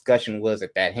what the discussion was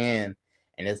at that hand.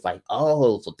 And it's like,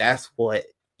 oh, so that's what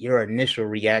your initial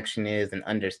reaction is, and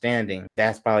understanding.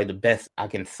 That's probably the best I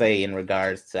can say in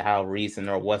regards to how recent,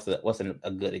 or what's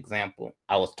a good example.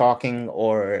 I was talking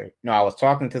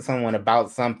to someone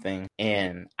about something,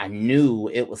 and I knew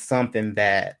it was something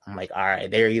that I'm like, all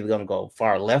right, they're either gonna go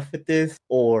far left with this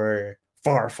or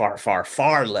far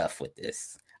left with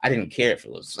this. I didn't care if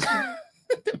it was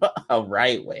a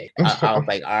right way. I was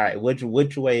like, all right,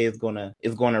 which way is gonna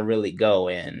really go,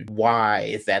 and why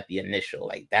is that the initial?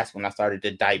 Like, that's when I started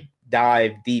to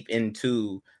dive deep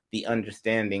into the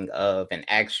understanding of an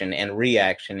action and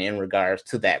reaction in regards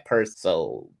to that person.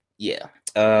 So yeah.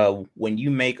 When you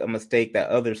make a mistake that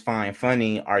others find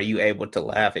funny, are you able to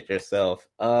laugh at yourself?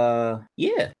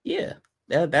 Yeah.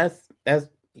 That's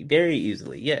very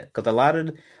easily, yeah.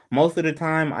 Because most of the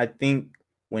time, I think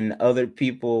when other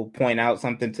people point out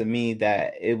something to me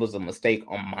that it was a mistake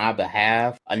on my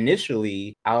behalf,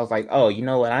 initially I was like, oh, you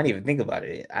know what? I didn't even think about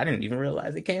it. I didn't even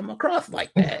realize it came across like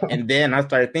that. And then I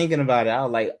started thinking about it. I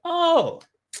was like, oh,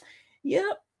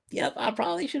 yep. I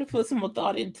probably should have put some more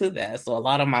thought into that. So a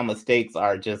lot of my mistakes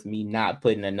are just me not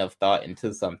putting enough thought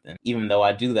into something, even though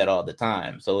I do that all the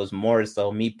time. So it's more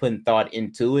so me putting thought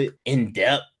into it in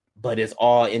depth, but it's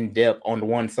all in depth on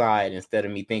one side instead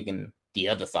of me thinking the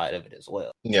other side of it as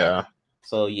well. Yeah.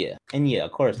 So yeah, and yeah,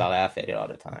 of course I laugh at it all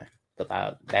the time,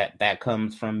 because that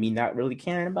comes from me not really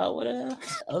caring about what other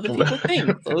people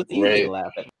think. So it's easy to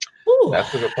laugh at. Ooh.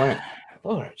 That's a good point.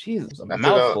 Lord Jesus, a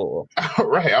mouthful.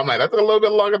 Right, I'm like, that's a little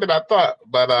bit longer than I thought,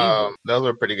 but those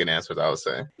were pretty good answers, I would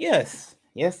say. Yes,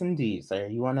 indeed, sir.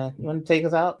 You wanna take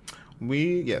us out?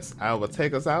 Yes, I will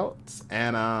take us out.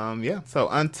 And so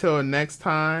until next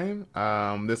time,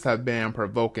 this has been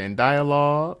Provoking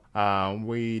Dialogue.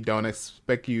 We don't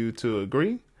expect you to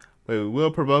agree, but we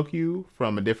will provoke you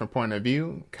from a different point of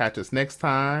view. Catch us next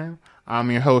time.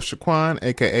 I'm your host, Shaquan,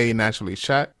 aka Naturally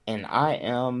Shot. And I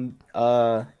am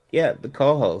the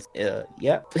co-host. Remy,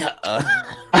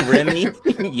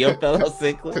 your fellow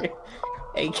sickler,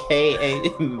 aka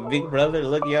Big Brother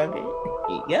Look Younger.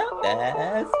 Yep,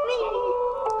 that's me.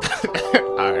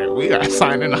 All right, we are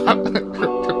signing off.